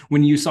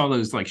 When you saw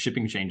those like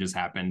shipping changes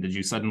happen, did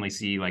you suddenly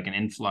see like an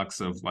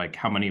influx of like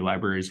how many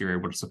libraries you're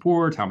able to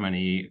support, how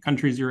many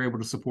countries you're able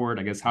to support?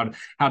 I guess how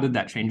did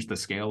that change the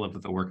scale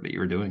of the work that you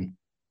were doing?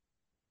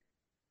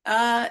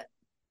 Yeah,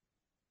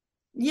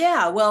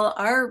 well,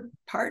 our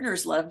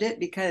partners loved it,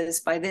 because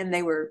by then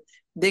they were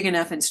big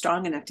enough and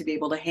strong enough to be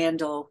able to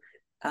handle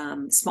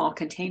small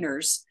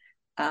containers.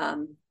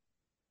 And,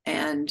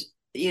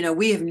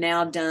 we have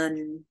now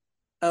done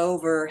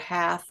over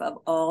half of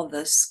all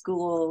the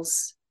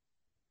schools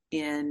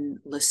in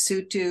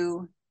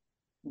Lesotho,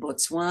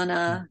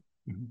 Botswana,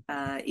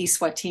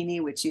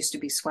 Eswatini, which used to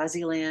be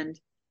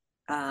Swaziland,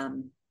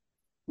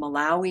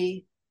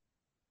 Malawi.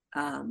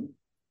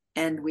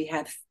 And we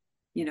have,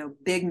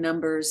 big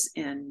numbers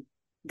in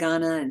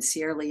Ghana and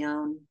Sierra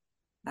Leone,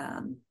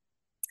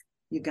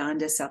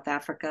 Uganda, South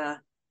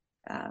Africa,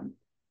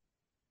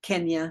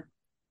 Kenya,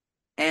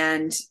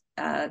 and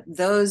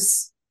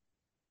those.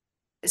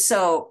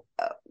 So,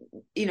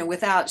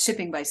 without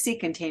shipping by sea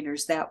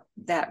containers,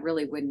 that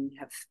really wouldn't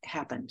have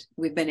happened.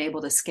 We've been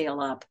able to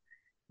scale up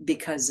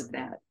because of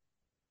that.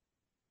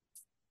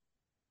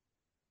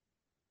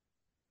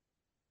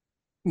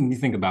 When you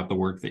think about the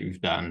work that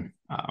you've done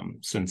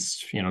since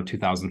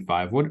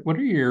 2005, what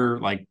are your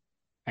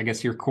I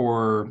guess your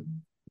core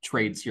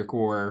traits, your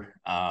core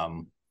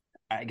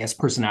I guess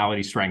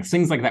personality strengths,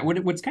 things like that?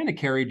 What's kind of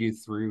carried you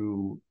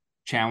through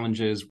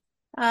challenges?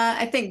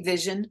 I think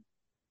vision,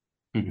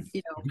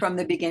 from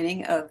the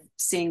beginning, of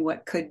seeing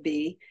what could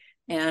be.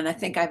 And I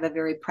think I have a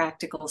very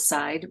practical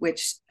side,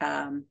 which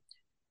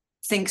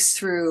thinks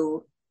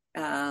through,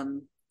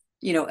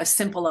 a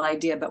simple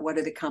idea, but what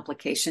are the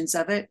complications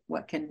of it?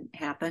 What can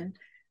happen?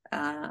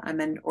 I'm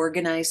an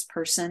organized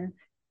person.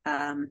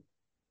 I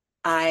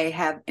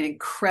have an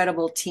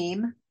incredible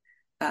team.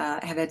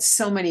 I have had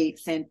so many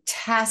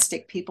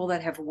fantastic people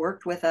that have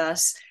worked with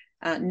us.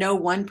 No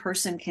one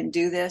person can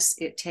do this.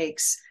 It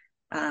takes,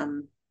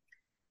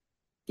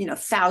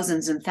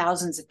 thousands and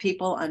thousands of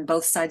people on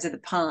both sides of the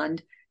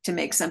pond to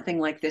make something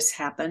like this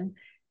happen.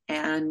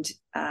 And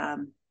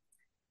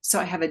so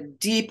I have a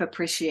deep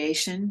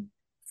appreciation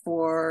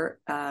for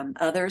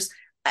others.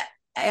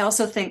 I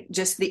also think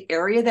just the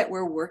area that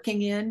we're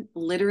working in,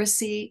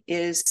 literacy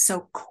is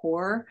so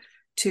core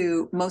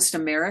to most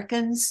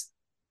Americans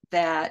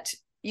that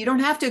you don't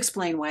have to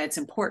explain why it's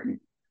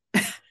important.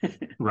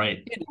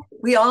 Right.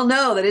 We all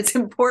know that it's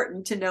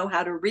important to know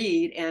how to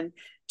read and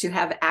to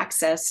have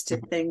access to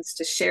things,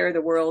 to share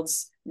the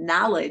world's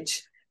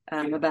knowledge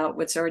about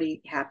what's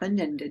already happened,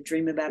 and to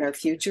dream about our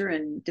future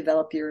and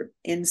develop your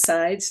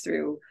insides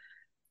through,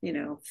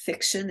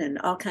 fiction and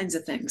all kinds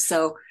of things.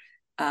 So,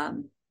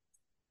 and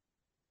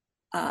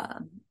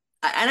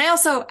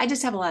I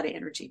just have a lot of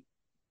energy,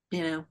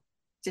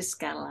 just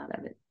got a lot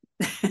of it.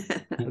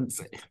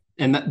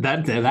 And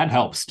that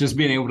helps. Just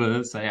being able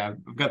to say I've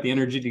got the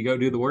energy to go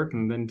do the work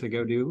and then to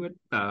go do it.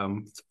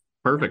 It's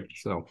perfect.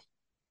 So,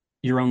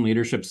 your own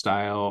leadership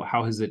style,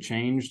 how has it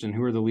changed, and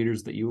who are the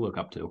leaders that you look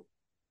up to?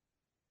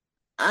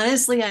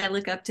 Honestly, I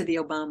look up to the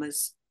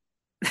Obamas.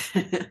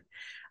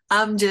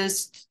 I'm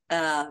just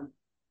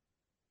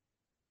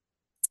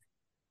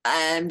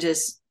I'm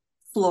just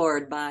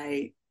floored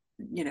by,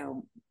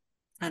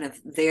 kind of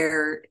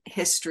their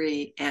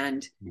history,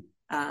 and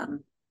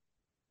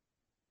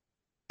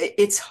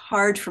it's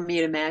hard for me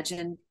to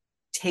imagine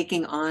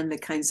taking on the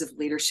kinds of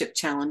leadership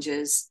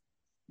challenges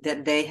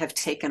that they have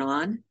taken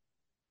on.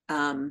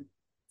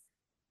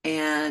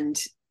 And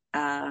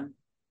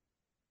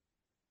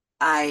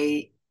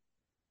I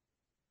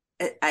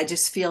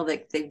just feel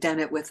that they've done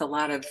it with a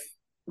lot of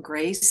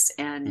grace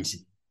and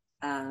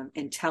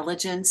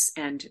intelligence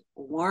and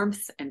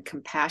warmth and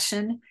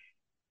compassion.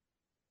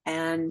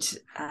 And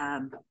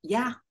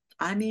yeah,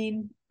 I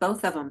mean,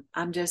 both of them.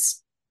 I'm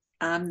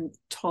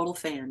total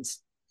fans.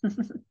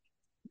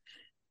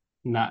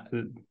 Not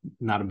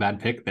a bad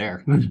pick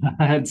there.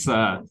 It's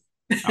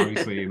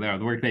obviously the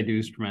work they do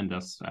is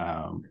tremendous,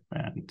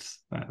 and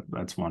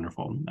that's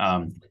wonderful.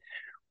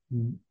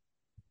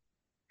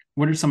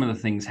 What are some of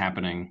the things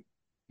happening,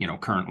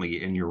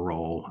 currently in your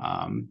role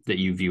that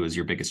you view as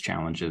your biggest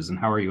challenges, and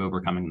how are you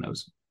overcoming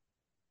those?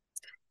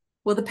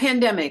 Well, the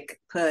pandemic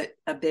put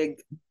a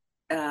big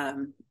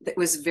that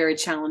was very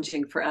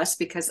challenging for us,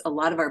 because a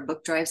lot of our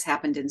book drives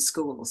happened in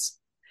schools,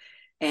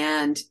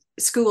 and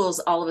schools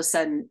all of a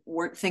sudden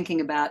weren't thinking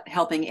about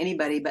helping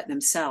anybody but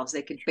themselves.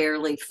 They could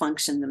barely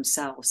function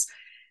themselves,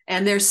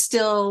 and they're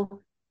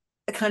still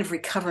kind of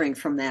recovering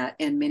from that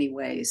in many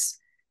ways.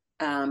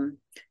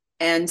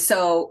 And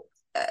so,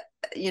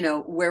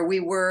 where we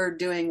were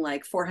doing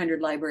like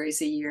 400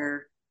 libraries a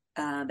year,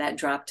 that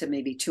dropped to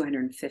maybe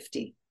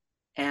 250.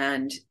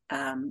 And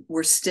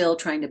we're still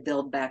trying to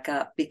build back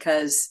up,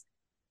 because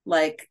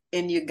like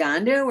in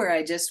Uganda, where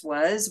I just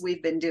was,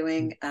 we've been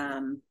doing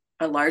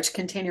a large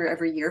container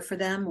every year for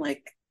them.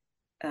 Like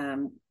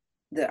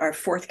our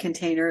fourth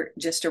container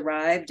just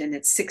arrived, and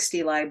it's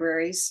 60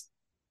 libraries.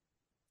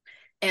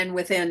 And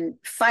within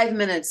 5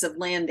 minutes of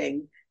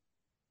landing,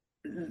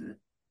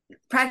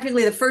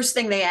 practically the first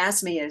thing they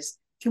asked me is,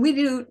 can we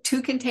do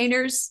 2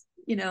 containers,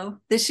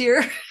 this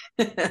year?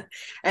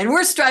 And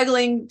we're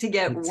struggling to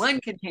get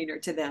 1 container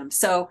to them.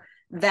 So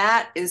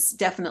that is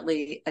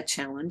definitely a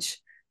challenge.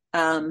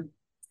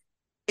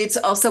 It's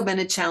also been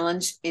a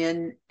challenge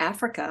in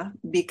Africa,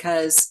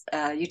 because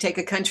you take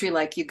a country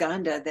like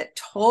Uganda that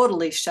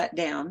totally shut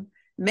down.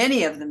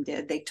 Many of them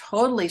did. They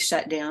totally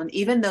shut down,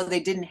 even though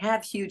they didn't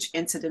have huge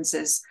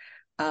incidences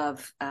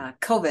of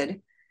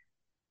COVID.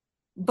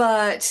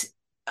 But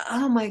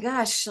oh my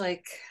gosh,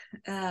 like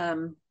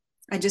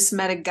I just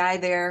met a guy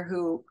there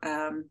who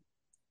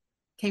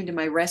came to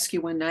my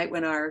rescue one night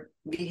when our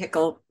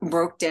vehicle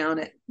broke down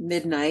at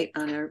midnight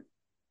on our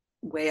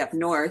way up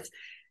north.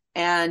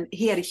 And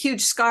he had a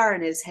huge scar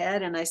in his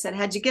head. And I said,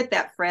 how'd you get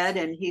that, Fred?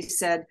 And he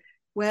said,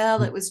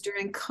 well, it was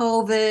during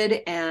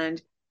COVID,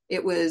 and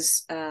it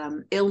was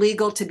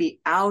illegal to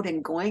be out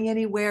and going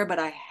anywhere, but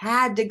I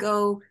had to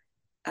go.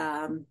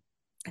 I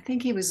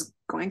think he was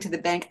going to the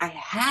bank. I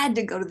had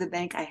to go to the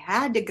bank. I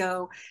had to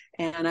go.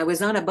 And I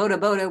was on a boda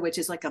boda, which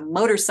is like a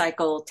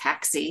motorcycle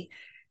taxi.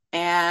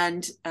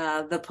 And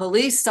the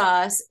police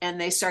saw us, and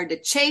they started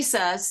to chase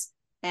us.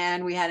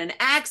 And we had an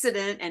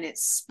accident, and it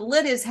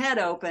split his head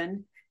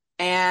open.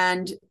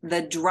 And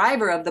the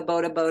driver of the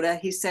boda boda,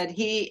 he said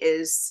he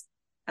is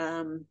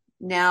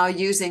now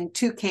using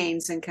 2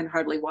 canes and can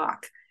hardly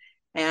walk.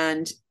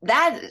 And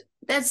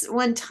that's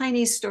one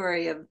tiny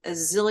story of a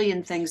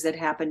zillion things that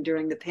happened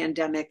during the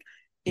pandemic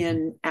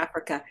in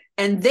Africa.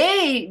 And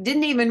they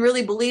didn't even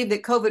really believe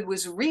that COVID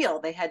was real.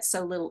 They had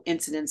so little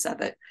incidence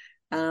of it.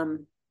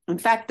 In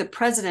fact, the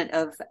president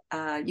of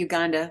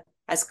Uganda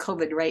has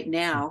COVID right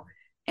now,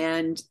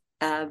 and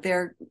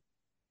they're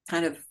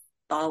kind of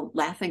all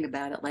laughing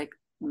about it, like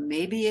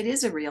maybe it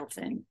is a real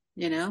thing,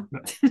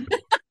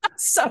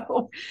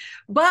 So,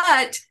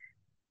 but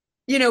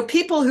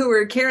people who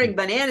are carrying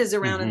bananas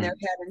around in their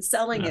head and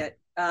selling it,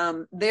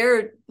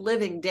 they're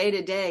living day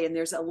to day, and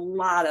there's a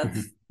lot of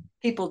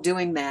people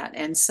doing that.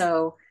 And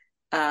so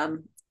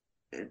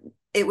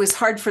it was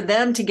hard for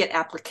them to get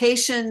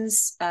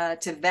applications,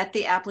 to vet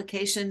the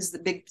applications. The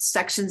big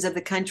sections of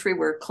the country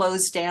were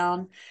closed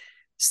down.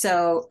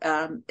 So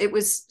it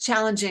was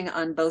challenging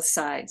on both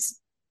sides.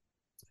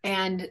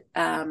 And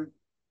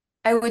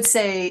I would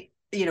say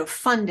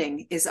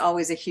funding is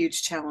always a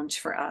huge challenge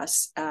for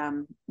us.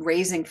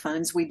 Raising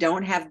funds. We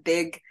don't have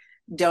big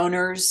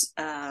donors.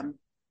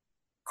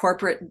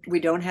 We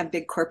don't have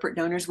big corporate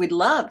donors. We'd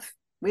love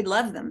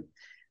them,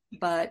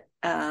 but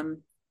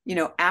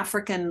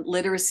African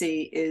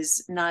literacy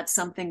is not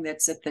something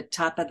that's at the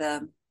top of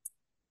the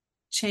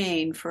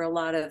chain for a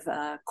lot of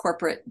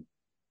corporate,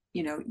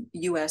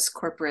 U.S.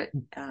 corporate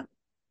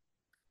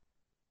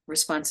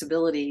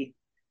responsibility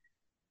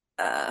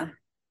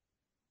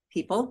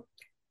people.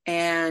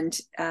 And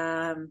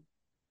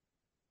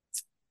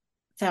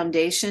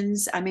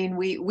foundations. I mean,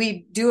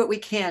 we do what we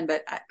can,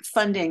 but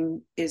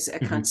funding is a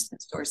constant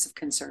source of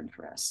concern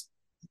for us.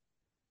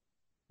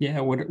 Yeah.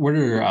 What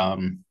are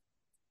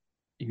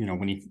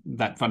when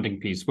that funding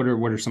piece, what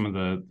are some of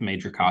the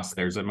major costs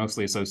there? Is it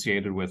mostly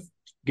associated with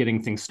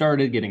getting things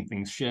started, getting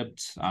things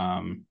shipped?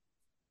 I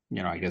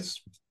guess.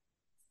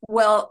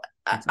 Well,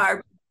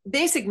 our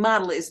basic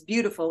model is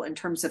beautiful in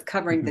terms of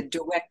covering the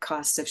direct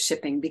costs of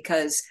shipping,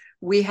 because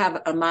we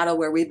have a model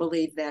where we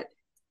believe that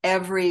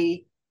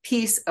every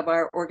piece of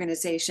our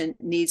organization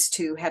needs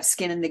to have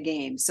skin in the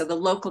game. So the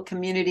local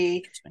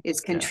community is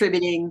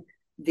contributing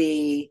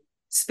the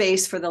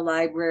space for the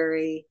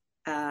library,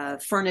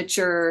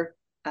 furniture,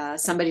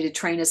 somebody to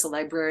train as a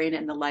librarian,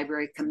 and the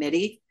library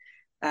committee.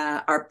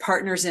 Our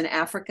partners in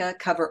Africa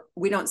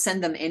we don't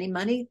send them any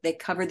money. They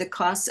cover the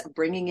costs of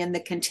bringing in the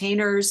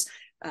containers,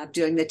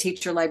 doing the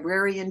teacher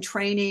librarian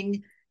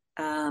training,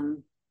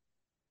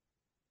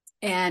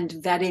 and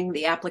vetting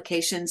the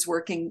applications,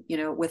 working,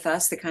 with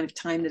us, the kind of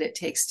time that it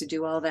takes to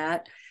do all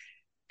that.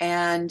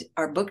 And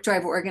our book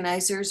drive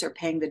organizers are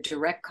paying the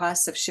direct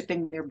costs of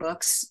shipping their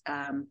books.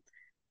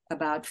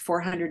 About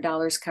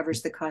 $400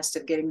 covers the cost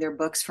of getting their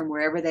books from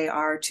wherever they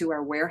are to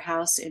our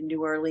warehouse in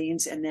New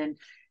Orleans. And then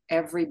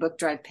every book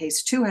drive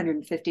pays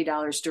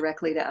 $250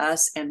 directly to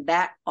us. And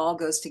that all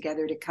goes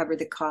together to cover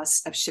the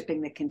costs of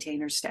shipping the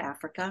containers to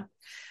Africa.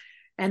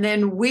 And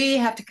then we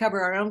have to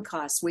cover our own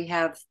costs. We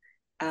have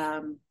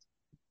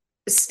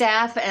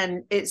staff,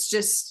 and it's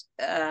just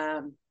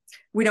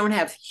we don't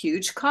have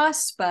huge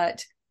costs,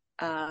 but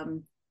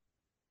it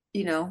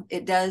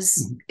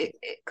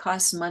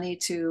costs money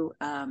to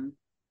and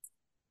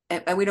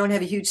we don't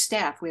have a huge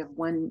staff. We have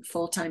one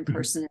full-time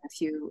person and a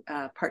few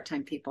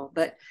part-time people,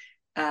 but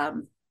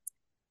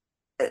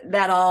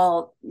that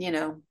all,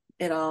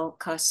 it all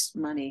costs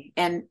money.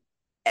 And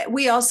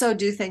we also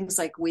do things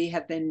like we've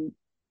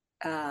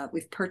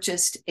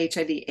purchased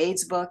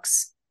HIV/AIDS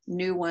books,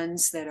 new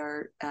ones that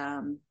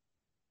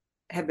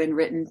have been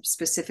written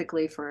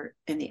specifically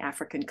in the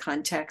African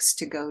context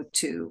to go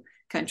to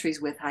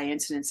countries with high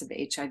incidence of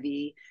HIV.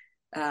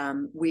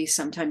 We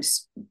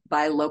sometimes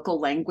buy local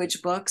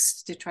language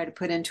books to try to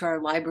put into our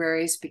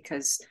libraries,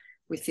 because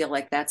we feel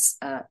like that's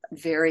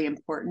very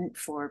important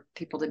for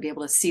people to be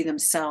able to see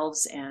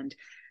themselves. And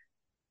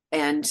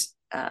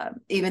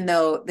even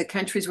though the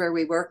countries where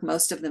we work,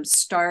 most of them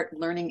start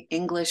learning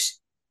English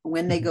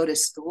when they go to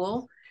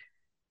school,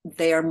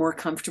 they are more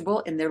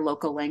comfortable in their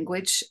local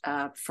language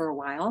for a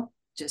while,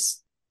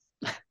 just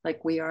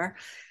like we are.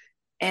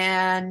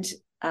 And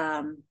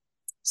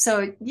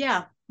so,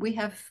 yeah, we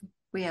have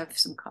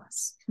some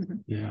costs.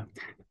 Yeah,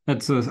 I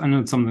know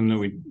it's something that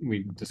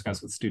we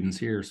discuss with students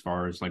here, as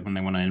far as like when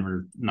they want to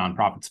enter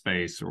nonprofit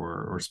space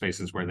or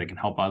spaces where they can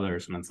help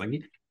others. And it's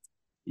like,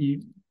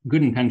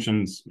 good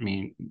intentions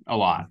mean a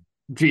lot.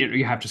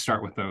 You have to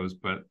start with those,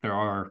 but there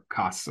are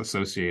costs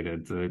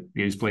associated.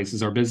 These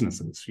places are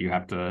businesses. You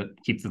have to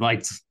keep the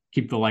lights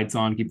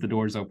on, keep the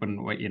doors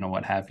open,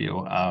 what have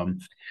you.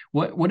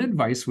 What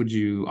advice would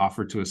you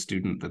offer to a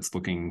student that's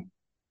looking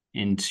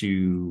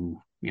into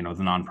the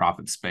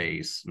nonprofit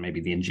space, maybe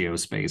the NGO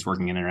space,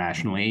 working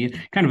internationally?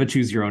 Kind of a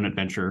choose your own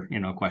adventure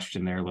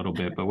question there a little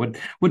bit, but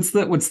what's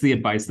the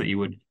advice that you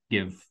would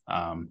give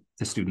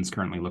to students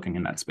currently looking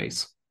in that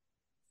space?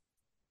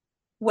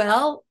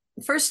 Well,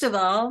 first of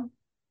all,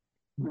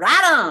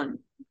 right on,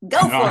 go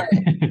for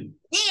it.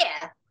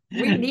 Yeah,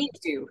 we need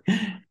to.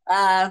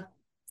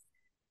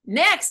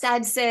 Next,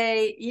 I'd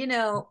say,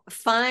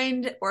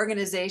 find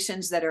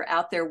organizations that are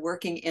out there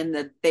working in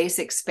the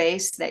basic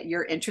space that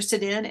you're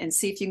interested in, and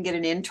see if you can get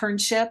an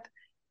internship.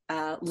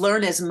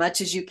 Learn as much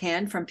as you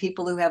can from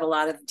people who have a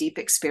lot of deep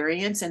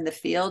experience in the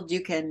field.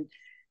 You can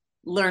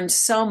learn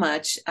so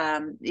much.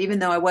 Even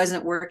though I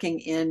wasn't working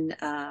in,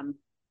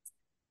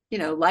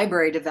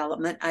 library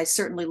development, I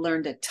certainly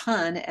learned a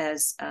ton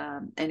as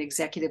an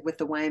executive with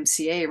the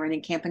YMCA,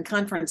 running camp and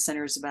conference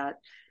centers about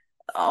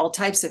all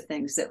types of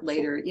things that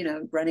later,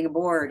 running a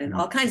board and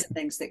all kinds of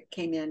things that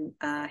came in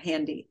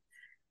handy.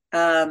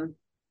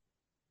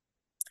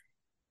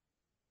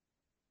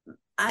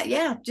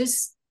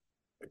 Just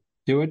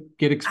do it,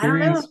 get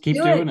experience, keep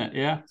doing it.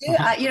 Yeah.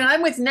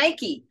 I'm with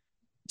Nike.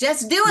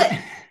 Just do it.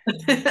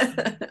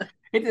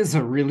 It is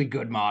a really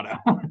good motto.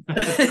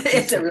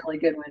 It's a really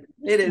good one.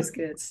 It is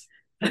good.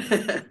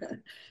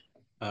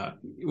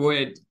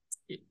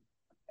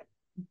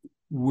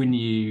 When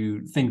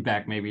you think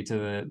back maybe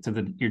to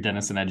your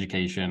Denison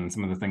education,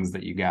 some of the things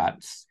that you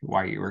got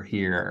while you were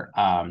here,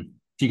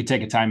 if you could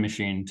take a time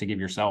machine to give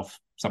yourself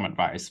some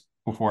advice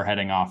before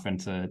heading off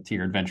into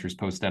your adventures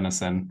post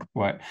Denison?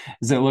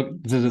 Does it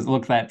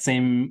look that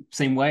same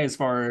way as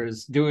far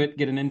as get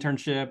an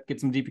internship,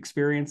 get some deep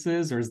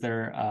experiences, or is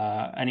there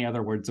any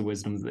other words of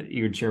wisdom that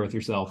you would share with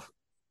yourself?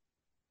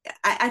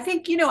 I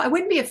think, I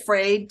wouldn't be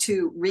afraid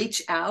to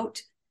reach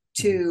out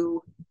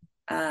to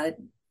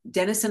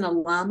Denison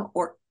alum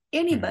or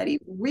anybody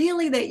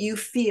really that you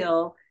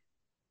feel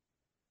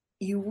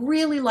you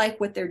really like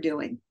what they're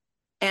doing,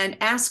 and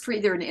ask for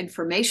either an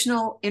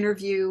informational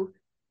interview.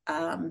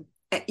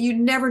 You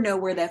never know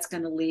where that's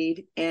going to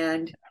lead.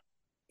 And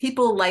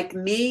people like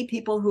me,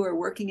 people who are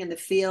working in the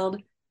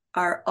field,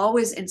 are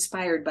always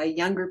inspired by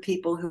younger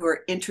people who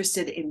are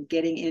interested in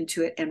getting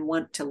into it and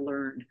want to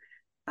learn.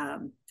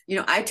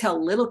 I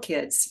tell little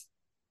kids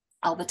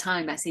all the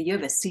time, I say, you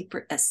have a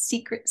secret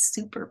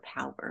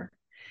superpower.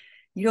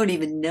 You don't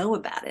even know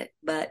about it,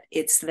 but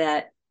it's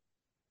that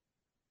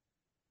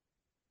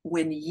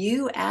when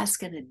you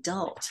ask an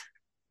adult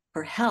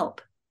for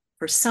help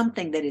for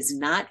something that is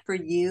not for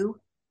you,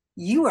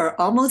 you are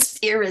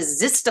almost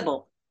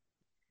irresistible.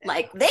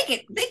 Like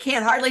they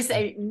can't hardly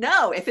say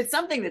no. If it's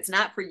something that's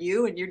not for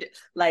you and you're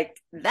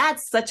like,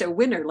 that's such a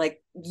winner.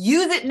 Like,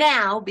 use it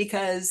now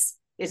because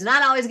it's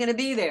not always going to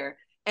be there.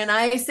 And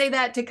I say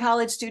that to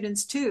college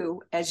students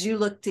too, as you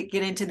look to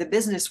get into the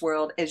business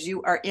world, as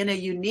you are in a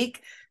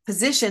unique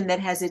position that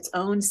has its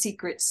own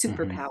secret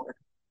superpower.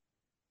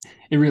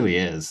 It really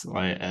is.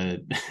 I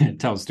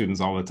tell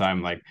students all the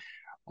time, like,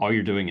 all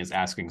you're doing is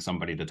asking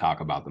somebody to talk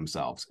about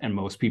themselves, and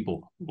most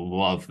people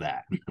love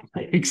that.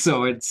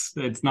 So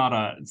it's not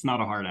a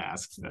hard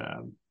ask.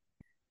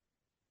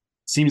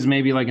 Seems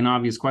maybe like an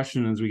obvious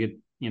question as we get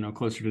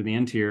closer to the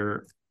end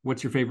here.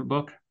 What's your favorite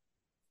book?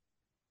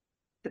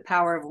 The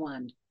Power of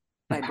One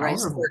by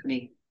Bradshaw.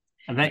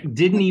 And that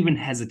didn't even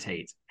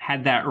hesitate.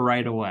 Had that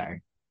right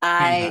away.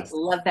 Fantastic. I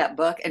love that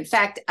book. In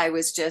fact, I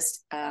was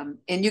just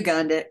in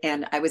Uganda,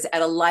 and I was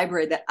at a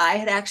library that I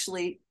had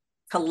actually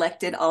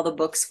collected all the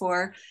books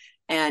for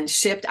and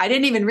shipped. I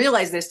didn't even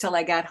realize this till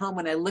I got home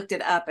when I looked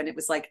it up, and it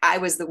was like I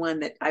was the one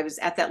that I was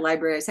at that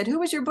library. I said, "Who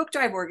was your book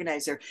drive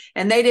organizer?"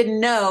 And they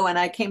didn't know, and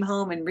I came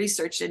home and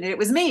researched it, and it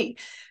was me.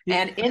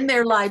 And in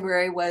their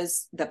library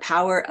was The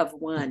Power of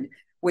One,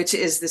 which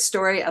is the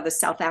story of a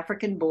South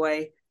African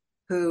boy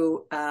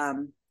who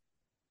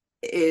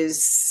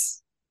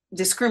is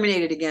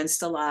discriminated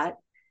against a lot.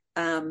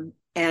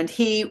 And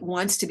he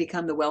wants to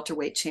become the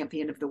welterweight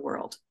champion of the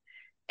world.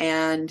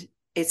 And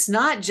it's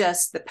not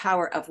just the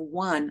power of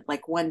one,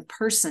 like one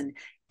person,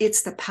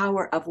 it's the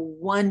power of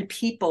one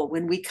people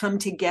when we come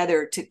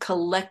together to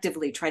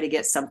collectively try to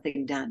get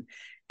something done.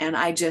 And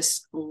I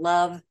just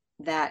love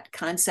that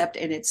concept.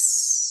 And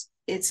it's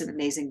an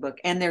amazing book.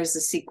 And there's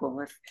a sequel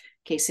in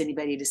case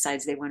anybody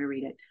decides they want to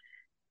read it.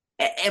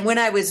 And when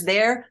I was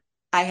there,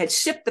 I had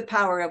shipped The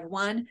Power of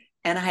One,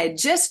 and I had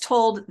just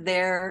told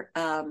their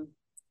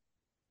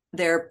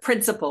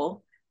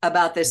principal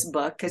about this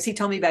book because he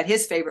told me about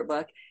his favorite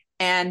book.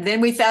 And then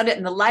we found it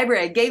in the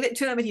library. I gave it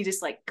to him, and he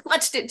just like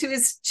clutched it to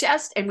his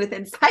chest. And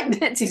within 5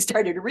 minutes, he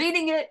started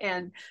reading it.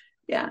 And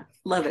yeah,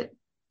 love it.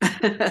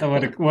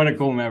 What a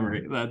cool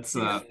memory. That's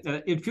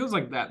it feels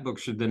like that book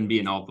should then be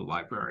in all the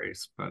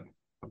libraries, but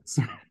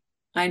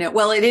I know.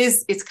 Well, it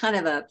is. It's kind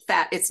of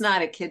it's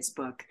not a kid's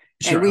book.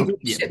 Sure. And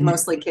we ship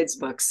mostly kids'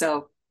 books.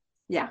 So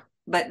yeah,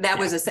 but that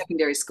was a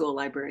secondary school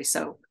library.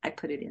 So I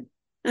put it in.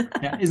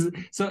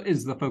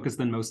 Is the focus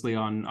then mostly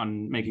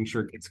on making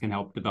sure kids can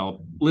help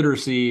develop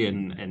literacy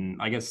and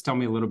I guess tell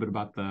me a little bit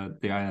about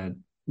the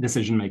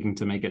decision making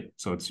to make it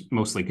so it's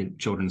mostly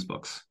children's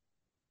books?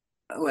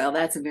 Well,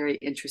 that's a very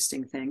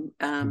interesting thing.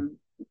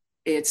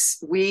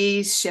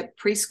 We ship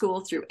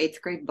preschool through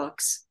 8th grade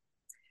books.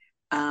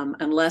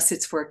 Unless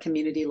it's for a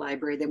community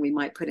library, then we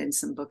might put in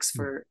some books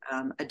for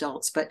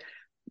adults. But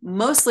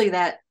mostly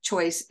that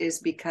choice is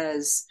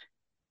because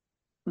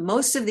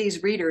most of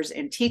these readers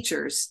and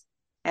teachers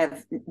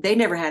they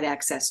never had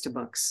access to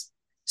books.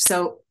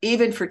 So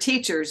even for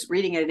teachers,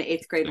 reading at an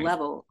 8th grade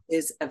level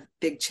is a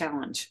big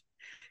challenge.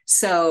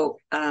 So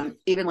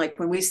even like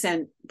when we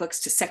send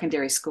books to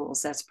secondary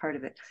schools, that's part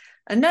of it.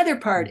 Another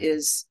part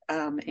is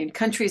in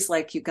countries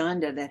like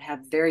Uganda that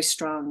have very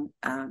strong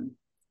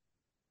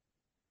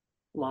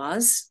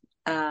laws.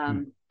 I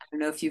don't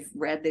know if you've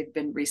read, they've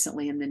been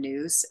recently in the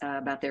news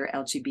about their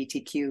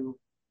LGBTQ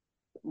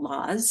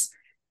laws.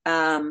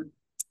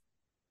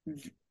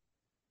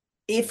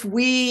 If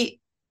we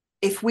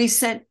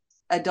sent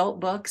adult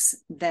books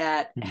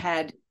that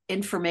had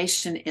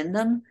information in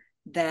them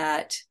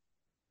that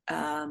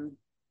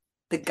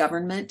the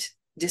government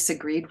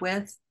disagreed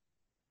with,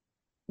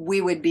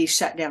 we would be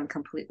shut down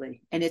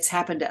completely. And it's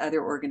happened to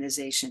other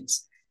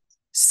organizations.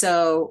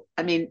 So,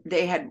 I mean,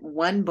 they had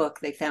one book,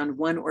 they found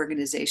one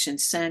organization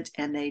sent,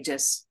 and they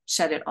just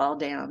shut it all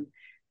down.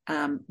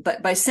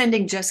 But by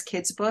sending just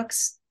kids'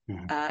 books,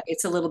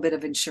 it's a little bit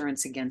of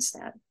insurance against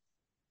that.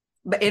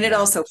 And it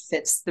also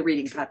fits the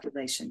reading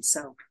population.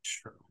 So,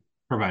 sure.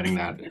 Providing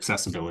that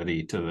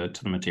accessibility to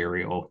the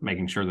material,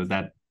 making sure that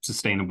that's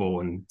sustainable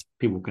and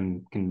people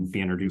can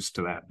be introduced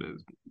to that.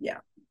 Yeah.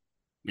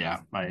 Yeah,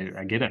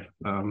 I get it.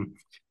 Um,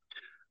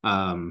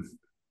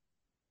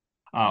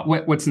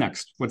 what's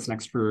next? What's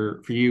next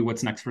for you?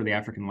 What's next for the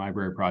African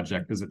Library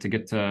Project? Is it to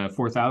get to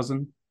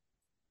 4,000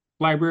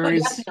 Oh,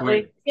 libraries? Where,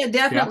 definitely. Yeah, yeah.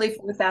 definitely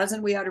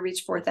 4,000. We ought to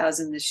reach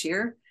 4,000 this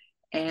year.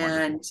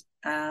 And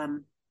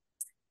Wonderful.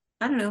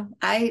 I don't know.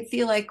 I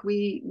feel like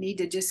we need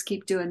to just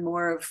keep doing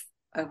more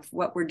of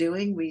what we're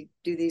doing. We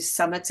do these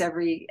summits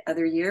every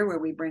other year where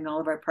we bring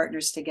all of our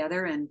partners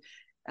together and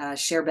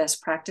share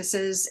best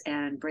practices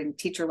and bring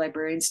teacher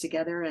librarians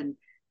together. And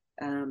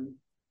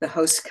the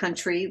host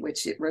country,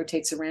 which it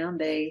rotates around,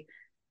 they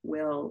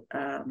will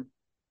uh,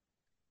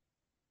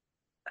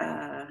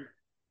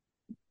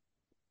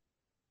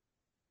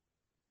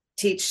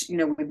 teach.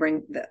 We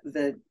bring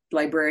the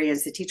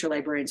librarians, the teacher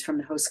librarians from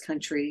the host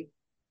country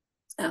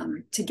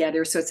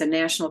together. So it's a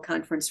national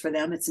conference for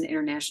them. It's an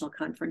international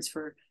conference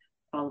for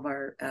all of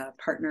our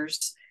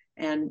partners.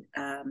 And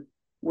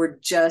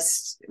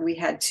we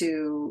had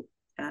to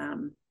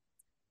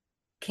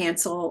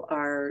cancel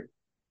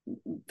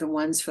the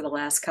ones for the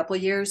last couple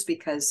of years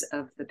because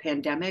of the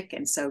pandemic.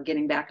 And so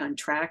getting back on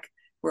track,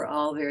 we're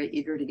all very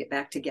eager to get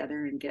back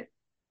together and get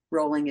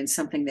rolling in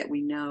something that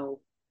we know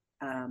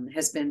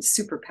has been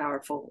super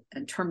powerful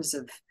in terms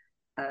of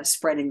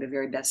spreading the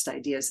very best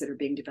ideas that are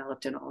being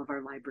developed in all of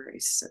our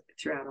libraries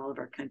throughout all of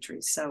our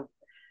countries. So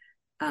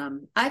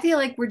I feel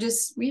like we're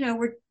just,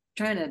 we're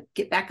trying to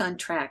get back on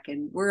track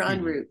and we're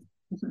en route.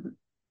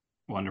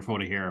 Wonderful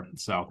to hear.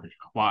 So,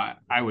 well,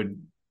 I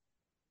would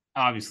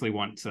obviously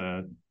want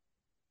to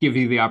give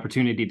you the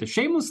opportunity to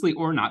shamelessly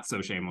or not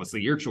so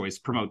shamelessly, your choice,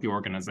 promote the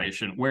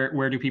organization.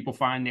 Where do people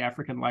find the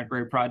African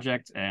Library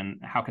Project and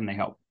how can they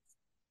help?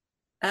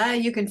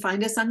 You can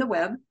find us on the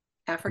web,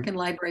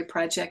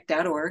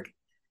 africanlibraryproject.org.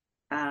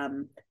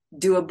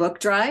 Do a book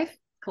drive,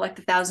 collect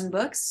 1,000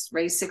 books,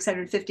 raise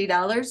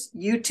 $650.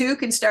 You too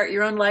can start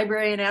your own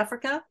library in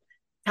Africa.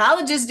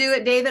 Colleges do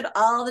it, David,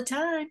 all the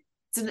time.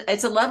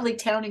 It's a lovely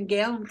town and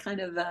gown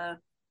kind of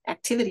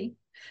activity.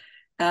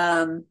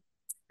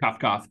 Cough,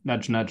 cough,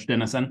 nudge, nudge,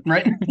 Denison,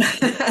 right?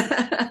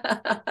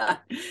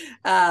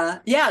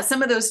 Yeah,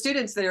 some of those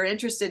students that are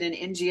interested in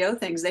NGO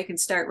things, they can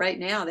start right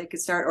now. They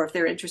could start, or if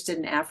they're interested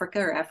in Africa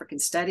or African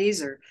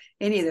studies or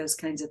any of those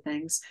kinds of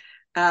things.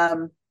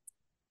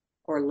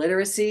 Or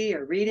literacy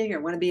or reading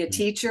or want to be a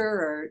teacher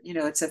or,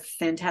 it's a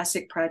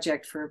fantastic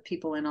project for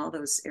people in all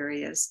those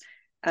areas.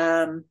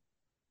 And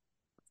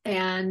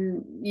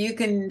you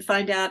can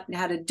find out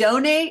how to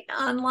donate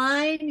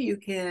online. You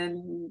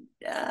can,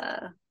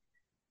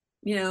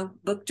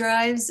 book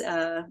drives.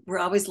 We're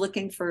always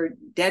looking for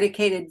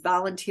dedicated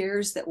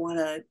volunteers that want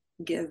to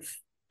give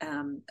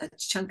a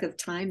chunk of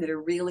time that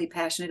are really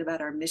passionate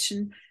about our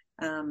mission.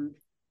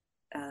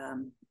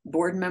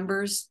 Board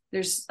members,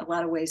 there's a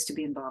lot of ways to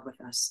be involved with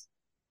us.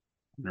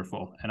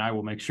 Wonderful. And I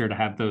will make sure to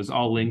have those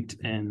all linked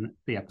in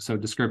the episode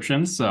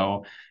description.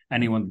 So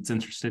anyone that's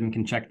interested and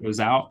can check those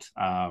out.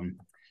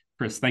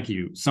 Chris, thank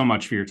you so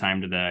much for your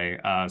time today.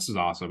 This is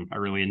awesome. I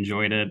really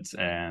enjoyed it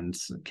and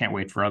can't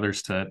wait for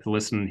others to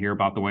listen and hear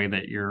about the way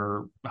that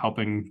you're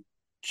helping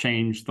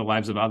change the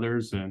lives of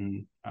others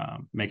and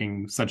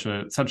making such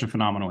a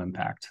phenomenal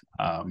impact.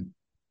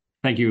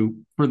 Thank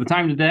you for the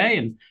time today.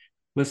 And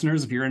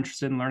listeners, if you're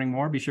interested in learning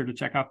more, be sure to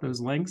check out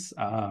those links.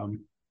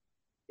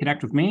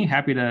 Connect with me.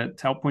 Happy to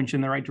help point you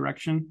in the right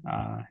direction.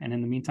 And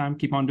in the meantime,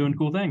 keep on doing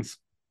cool things.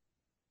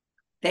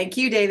 Thank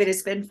you, David.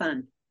 It's been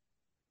fun.